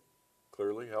helping,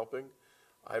 clearly helping.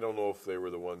 I don't know if they were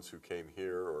the ones who came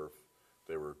here or if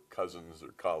they were cousins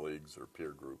or colleagues or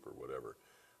peer group or whatever.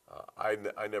 I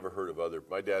never heard of other.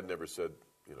 My dad never said,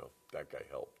 that guy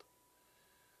helped.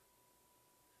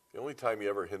 The only time he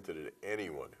ever hinted at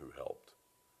anyone who helped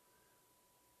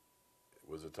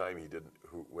was a time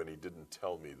when he didn't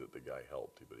tell me that the guy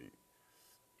helped, but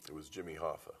it was Jimmy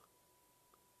Hoffa.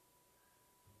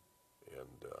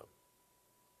 And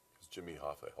because Jimmy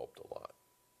Hoffa helped a lot.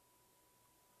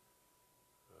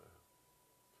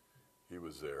 He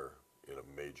was there in a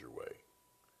major way.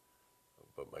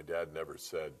 But my dad never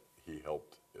said he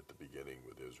helped at the beginning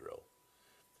with Israel.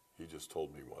 He just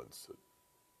told me once that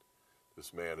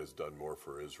this man has done more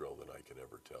for Israel than I can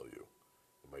ever tell you.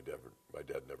 And my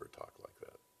dad never talked like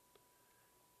that.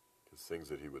 Because things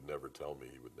that he would never tell me,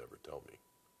 he would never tell me.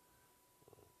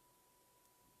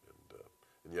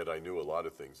 And yet I knew a lot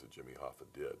of things that Jimmy Hoffa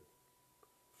did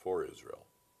for Israel.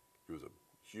 He was a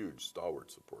huge, stalwart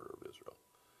supporter of Israel.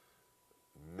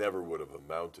 Never would have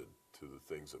amounted to the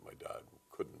things that my dad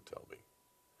couldn't tell me.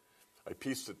 I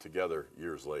pieced it together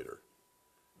years later,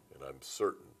 and I'm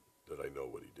certain that I know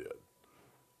what he did.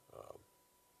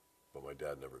 But my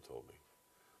dad never told me.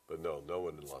 But no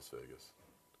one in Las Vegas.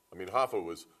 I mean, Hoffa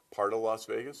was part of Las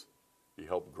Vegas. He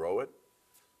helped grow it.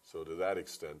 So to that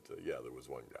extent, there was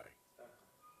one guy.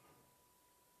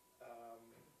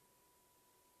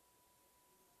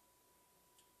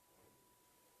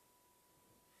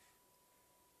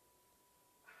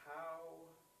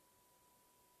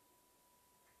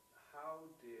 How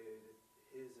did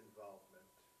his involvement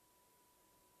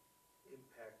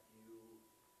impact you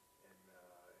and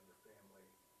your family?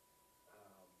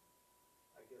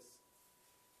 I guess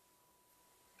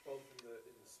both in the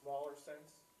smaller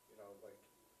sense, like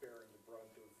bearing the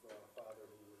brunt of a father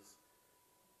who was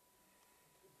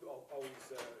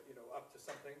always up to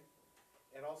something,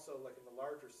 and also like in the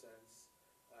larger sense,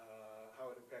 how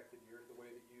it impacted the way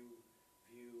that you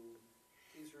view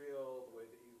Israel, the way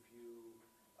that you view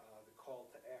the call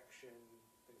to action,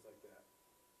 things like that.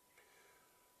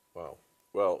 Wow.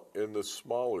 Well, in the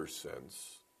smaller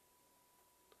sense,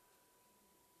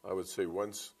 I would say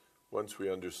once we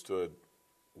understood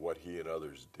what he and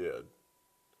others did,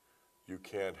 you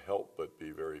can't help but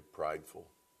be very prideful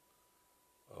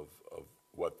of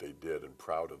what they did and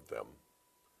proud of them,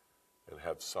 and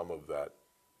have some of that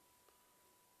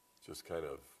just kind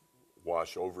of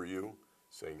wash over you,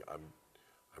 saying, I'm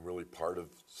really part of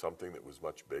something that was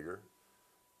much bigger.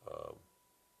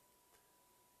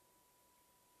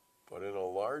 But in a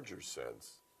larger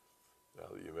sense, now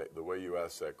that the way you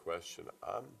ask that question,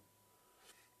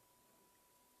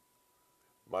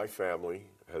 my family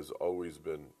has always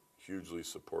been hugely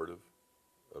supportive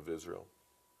of Israel,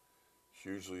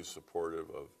 hugely supportive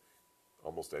of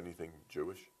almost anything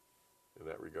Jewish in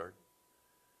that regard.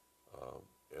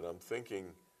 And I'm thinking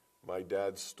my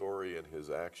dad's story and his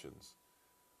actions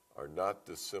are not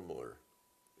dissimilar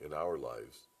in our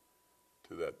lives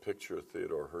to that picture of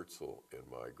Theodore Herzl in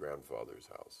my grandfather's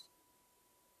house.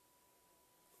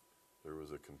 There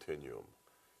was a continuum.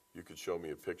 You could show me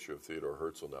a picture of Theodore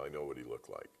Herzl, now I know what he looked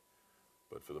like.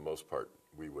 But for the most part,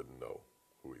 we wouldn't know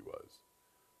who he was.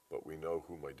 But we know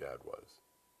who my dad was.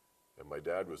 And my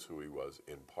dad was who he was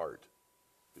in part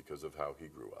because of how he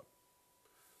grew up.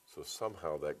 So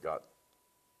somehow that got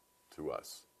to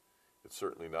us. It's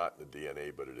certainly not in the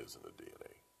DNA, but it is in the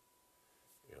DNA.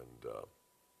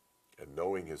 And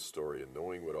knowing his story and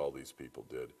knowing what all these people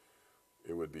did,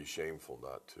 it would be shameful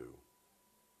not to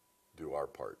do our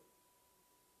part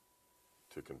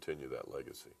to continue that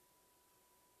legacy.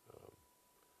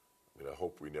 I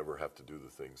hope we never have to do the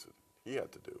things that he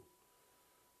had to do,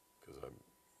 because I'm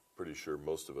pretty sure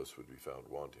most of us would be found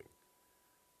wanting.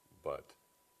 But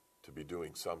to be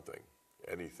doing something,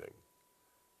 anything,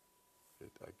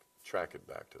 I track it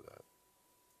back to that.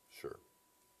 Sure,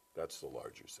 that's the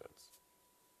larger sense.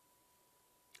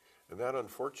 And that,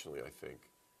 unfortunately, I think,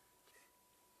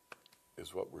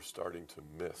 is what we're starting to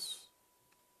miss,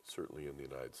 certainly in the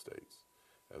United States,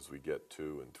 as we get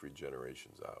 2 and 3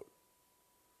 generations out.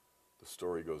 The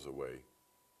story goes away.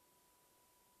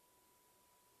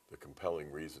 The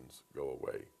compelling reasons go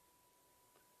away.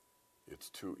 It's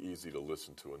too easy to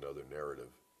listen to another narrative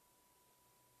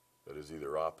that is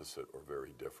either opposite or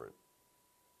very different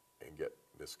and get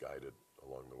misguided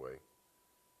along the way.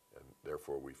 And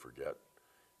therefore we forget.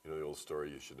 You know the old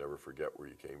story, you should never forget where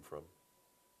you came from?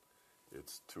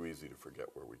 It's too easy to forget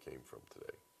where we came from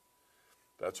today.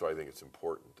 That's why I think it's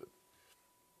important that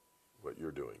what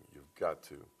you're doing, you've got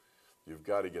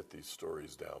to get these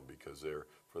stories down, because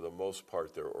for the most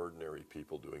part, they're ordinary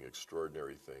people doing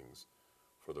extraordinary things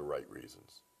for the right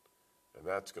reasons. And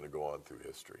that's going to go on through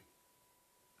history,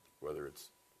 whether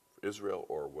it's Israel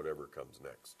or whatever comes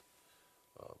next.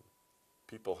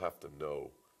 People have to know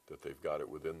that they've got it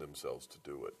within themselves to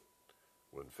do it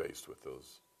when faced with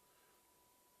those,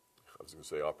 I was going to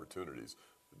say opportunities,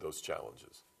 those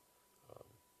challenges.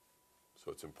 So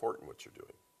it's important what you're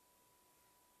doing.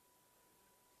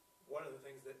 One of the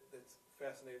things that's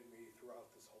fascinated me throughout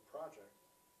this whole project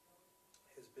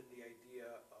has been the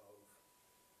idea of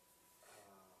the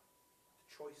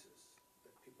choices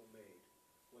that people made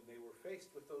when they were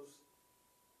faced with those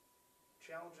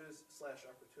challenges /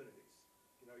 opportunities.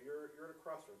 You know, you're at a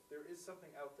crossroads. There is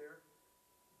something out there.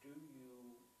 Do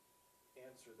you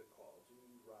answer the call? Do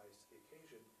you rise to the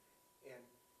occasion?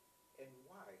 And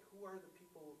why? Who are the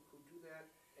people who do that?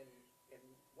 And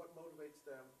what motivates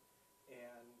them?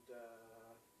 And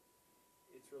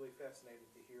it's really fascinating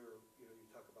to hear, you know, you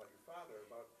talk about your father,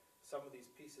 about some of these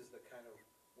pieces that kind of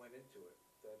went into it,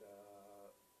 that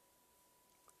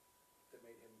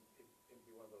made him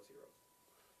be one of those heroes.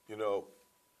 You know,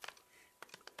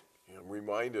 I'm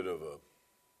reminded of a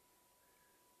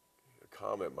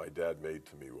comment my dad made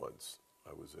to me once.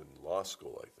 I was in law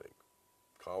school, I think,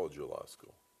 College of Law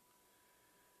School.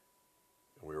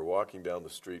 And we were walking down the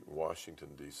street in Washington,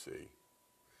 D.C.,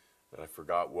 and I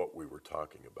forgot what we were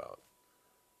talking about.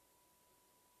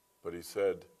 But he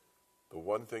said, the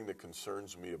one thing that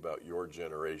concerns me about your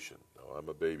generation, now I'm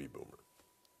a baby boomer,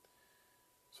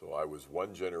 so I was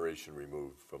one generation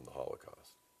removed from the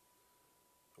Holocaust.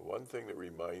 The one thing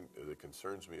that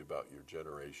concerns me about your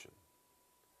generation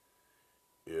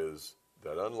is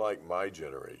that unlike my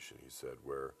generation, he said,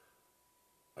 where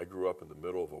I grew up in the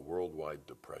middle of a worldwide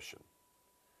depression,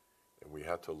 and we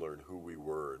had to learn who we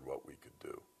were and what we could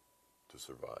do to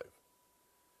survive.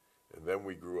 And then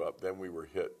we grew up, then we were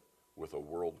hit with a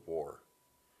world war,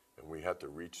 and we had to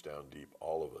reach down deep,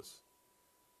 all of us,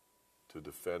 to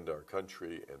defend our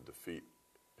country and defeat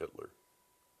Hitler.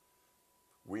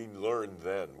 We learned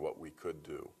then what we could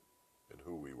do and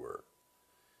who we were.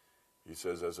 He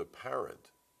says, as a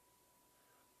parent,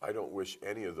 I don't wish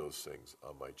any of those things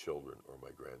on my children or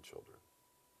my grandchildren.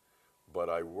 But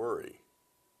I worry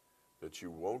that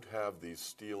you won't have these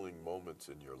stealing moments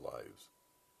in your lives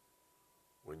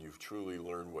when you've truly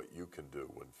learned what you can do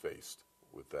when faced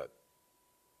with that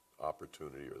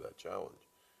opportunity or that challenge.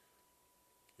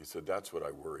 He said, that's what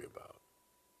I worry about.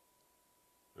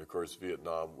 And of course,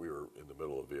 Vietnam, we were in the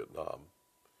middle of Vietnam,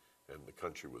 and the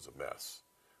country was a mess.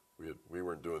 We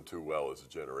weren't doing too well as a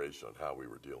generation on how we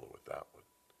were dealing with that one.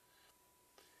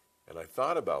 And I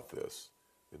thought about this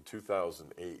in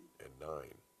 2008 and 9,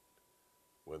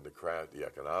 when the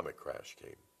economic crash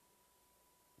came,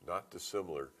 not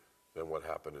dissimilar than what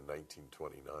happened in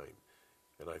 1929.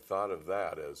 And I thought of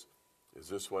that as, is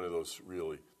this one of those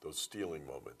stealing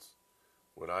moments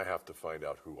when I have to find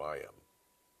out who I am,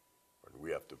 or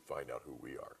we have to find out who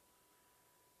we are?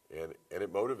 And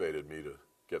it motivated me to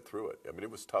get through it. I mean,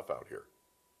 it was tough out here.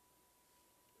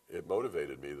 It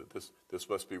motivated me that this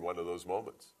must be one of those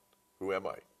moments. Who am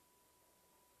I?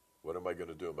 What am I going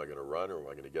to do? Am I going to run, or am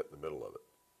I going to get in the middle of it?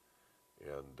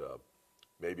 And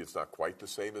maybe it's not quite the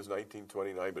same as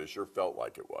 1929, but it sure felt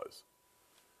like it was.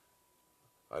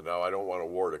 Now, I don't want a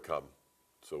war to come,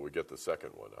 so we get the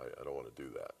second one. I don't want to do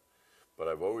that. But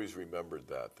I've always remembered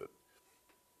that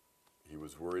he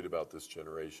was worried about this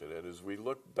generation. And as we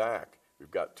look back,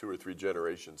 we've got 2 or 3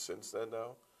 generations since then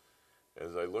now.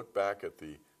 As I look back at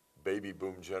the baby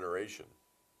boom generation,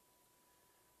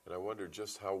 and I wonder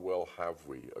just how well have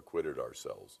we acquitted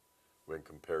ourselves when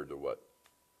compared to what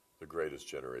the greatest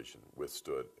generation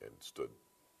withstood and stood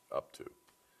up to.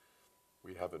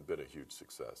 We haven't been a huge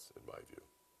success, in my view.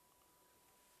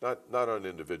 Not on an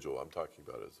individual, I'm talking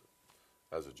about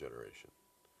as a generation.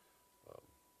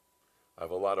 I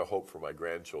have a lot of hope for my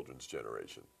grandchildren's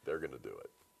generation. They're going to do it.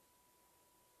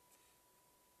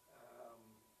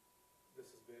 This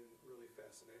has been really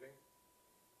fascinating.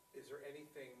 Is there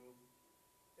anything,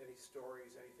 any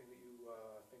stories, anything that you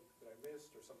think that I missed,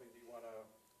 or something that you want to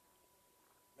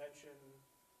mention?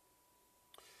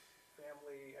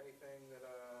 Family, anything that...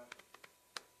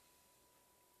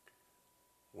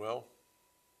 Well,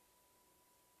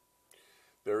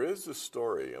 there is a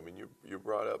story. I mean, you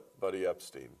brought up Buddy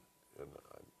Epstein, and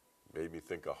it made me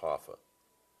think of Hoffa.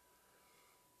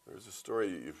 There's a story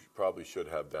you probably should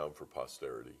have down for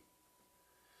posterity.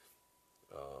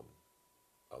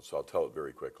 I'll So I'll tell it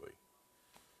very quickly.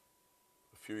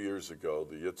 A few years ago,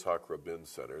 the Yitzhak Rabin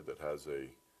Center, that has a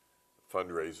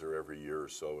fundraiser every year or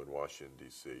so in Washington,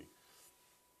 D.C.,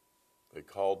 they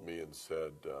called me and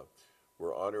said,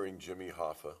 we're honoring Jimmy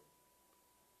Hoffa,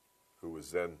 who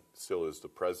was then, still is the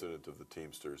president of the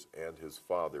Teamsters, and his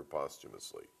father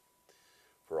posthumously,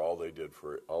 for all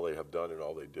they have done and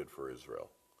all they did for Israel.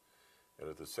 And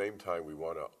at the same time, we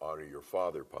want to honor your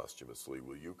father posthumously.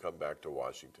 Will you come back to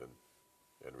Washington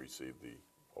and receive the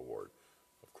award?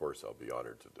 Of course, I'll be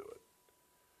honored to do it.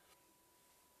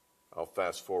 I'll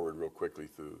fast forward real quickly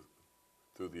through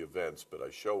the events, but I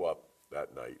show up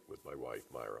that night with my wife,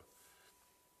 Myra.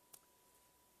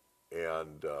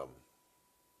 And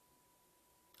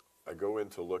I go in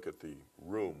to look at the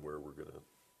room where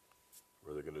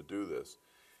they're going to do this.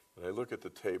 And I look at the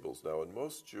tables. Now, in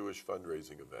most Jewish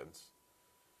fundraising events,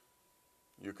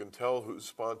 you can tell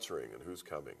who's sponsoring and who's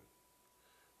coming.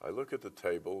 I look at the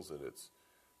tables, and it's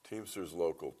Teamsters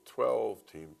Local 12,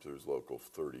 Teamsters Local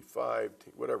 35,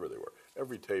 whatever they were.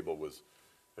 Every table was,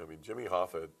 Jimmy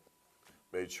Hoffa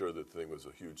made sure that the thing was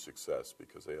a huge success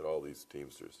because they had all these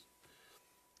Teamsters.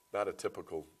 Not a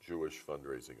typical Jewish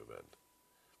fundraising event.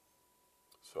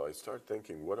 So I start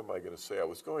thinking, what am I going to say? I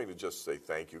was going to just say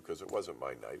thank you because it wasn't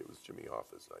my night. It was Jimmy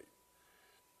Hoffa's night.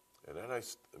 And then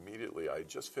I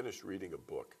just finished reading a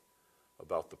book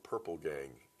about the Purple Gang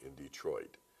in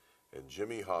Detroit and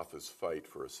Jimmy Hoffa's fight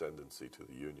for ascendancy to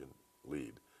the Union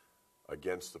lead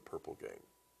against the Purple Gang.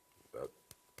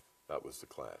 That was the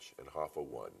clash, and Hoffa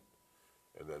won.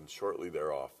 And then shortly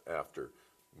thereafter,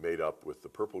 made up with the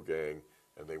Purple Gang,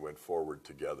 and they went forward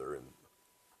together in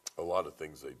a lot of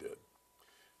things they did.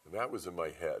 And that was in my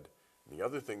head. And the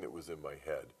other thing that was in my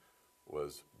head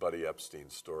was Buddy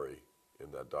Epstein's story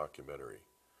in that documentary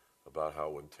about how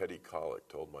when Teddy Kollek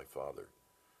told my father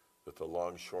that the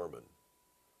longshoremen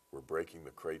were breaking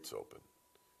the crates open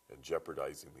and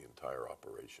jeopardizing the entire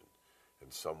operation,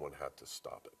 and someone had to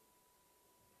stop it.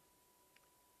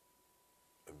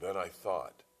 And then I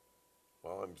thought,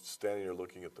 while I'm standing here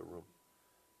looking at the room,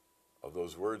 of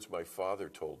those words my father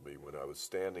told me when I was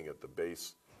standing at the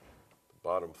base, the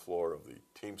bottom floor of the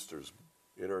Teamsters,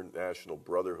 International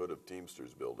Brotherhood of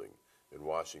Teamsters building in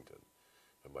Washington.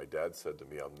 And my dad said to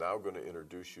me, I'm now going to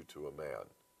introduce you to a man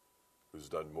who's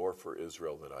done more for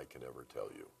Israel than I can ever tell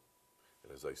you.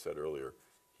 And as I said earlier,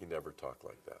 he never talked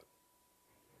like that.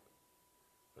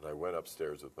 And I went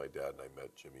upstairs with my dad and I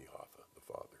met Jimmy Hoffa,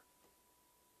 the father.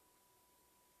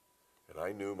 And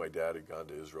I knew my dad had gone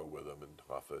to Israel with him, and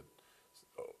Hoffa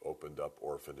opened up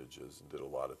orphanages and did a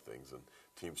lot of things, and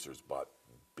Teamsters bought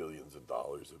billions of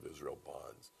dollars of Israel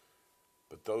bonds.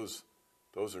 But those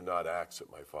are not acts that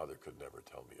my father could never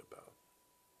tell me about.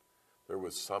 There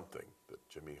was something that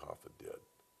Jimmy Hoffa did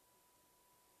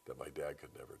that my dad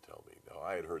could never tell me. Now,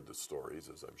 I had heard the stories,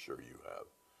 as I'm sure you have,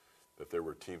 that there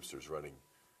were Teamsters running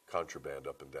contraband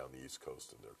up and down the East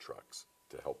Coast in their trucks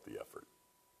to help the effort.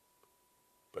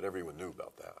 But everyone knew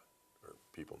about that, or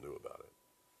people knew about it.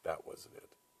 That wasn't it.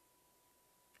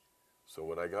 So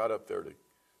when I got up there to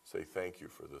say thank you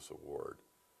for this award,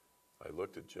 I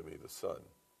looked at Jimmy, the son,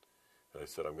 and I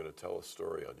said, I'm going to tell a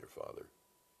story on your father.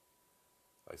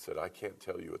 I said, I can't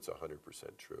tell you it's 100%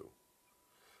 true,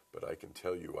 but I can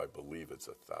tell you I believe it's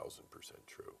 1,000%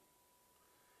 true.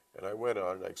 And I went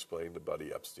on and I explained the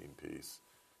Buddy Epstein piece,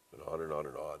 and on and on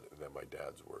and on, and then my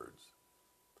dad's words.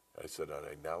 I said, and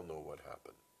I now know what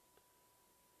happened.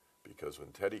 Because when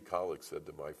Teddy Kollek said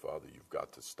to my father, you've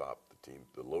got to stop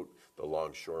the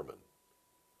longshoremen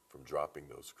from dropping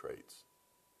those crates.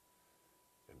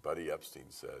 And Buddy Epstein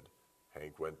said,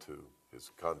 Hank went to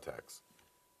his contacts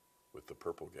with the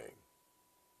Purple Gang.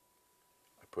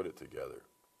 I put it together,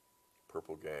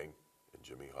 Purple Gang and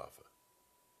Jimmy Hoffa.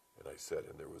 And I said,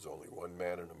 and there was only one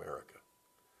man in America,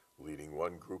 leading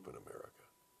one group in America,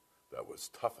 that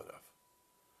was tough enough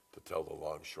to tell the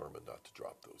longshoremen not to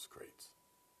drop those crates.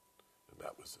 And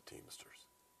that was the Teamsters.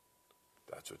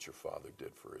 That's what your father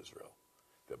did for Israel,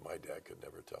 that my dad could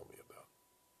never tell me about.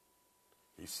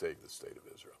 He saved the state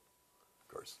of Israel.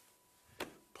 Of course,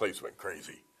 place went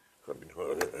crazy.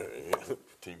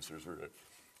 Teamsters were...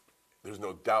 There's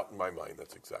no doubt in my mind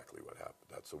that's exactly what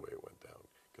happened. That's the way it went down.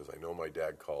 Because I know my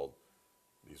dad called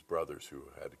these brothers who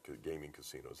had gaming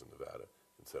casinos in Nevada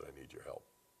and said, I need your help.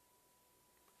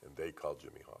 And they called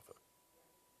Jimmy Hoffa.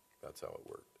 That's how it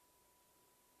worked.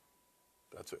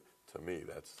 That's it. To me,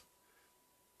 that's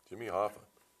Jimmy Hoffa,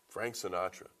 Frank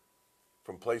Sinatra,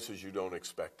 from places you don't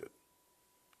expect it.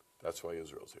 That's why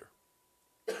Israel's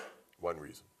here. One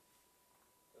reason.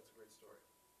 That's a great story.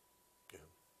 Yeah.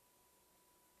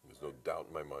 There's no doubt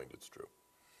in my mind it's true.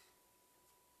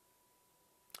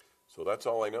 So that's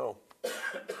all I know.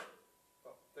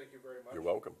 Well, thank you very much. You're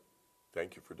welcome.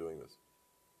 Thank you for doing this.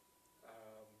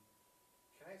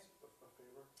 Can I ask a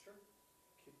favor? Sure.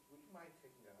 Would you mind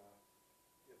taking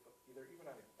either even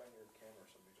on your camera or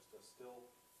something, just a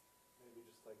still, maybe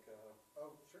just like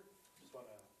Oh, sure. just want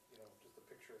to, just a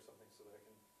picture or something so that I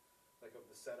can, like of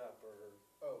the setup or.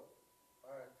 Oh,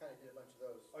 I kind of did a bunch of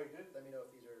those. Oh, you did? Let me know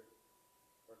if these are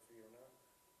work for you or not.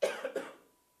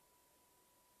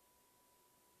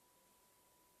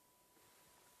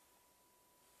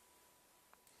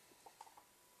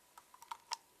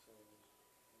 So,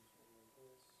 there's one like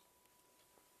this.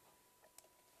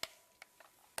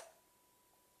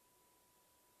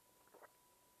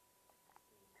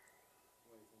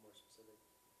 Anything more specific?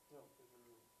 No, these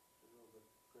are real good.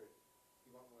 Great.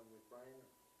 You want one with Brian or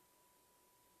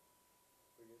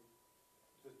for you?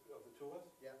 Of the two of us?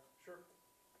 Yeah. Sure.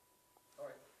 All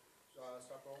right. So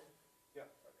stop rolling? Yeah.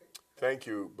 Okay. Thank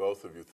you, both of you.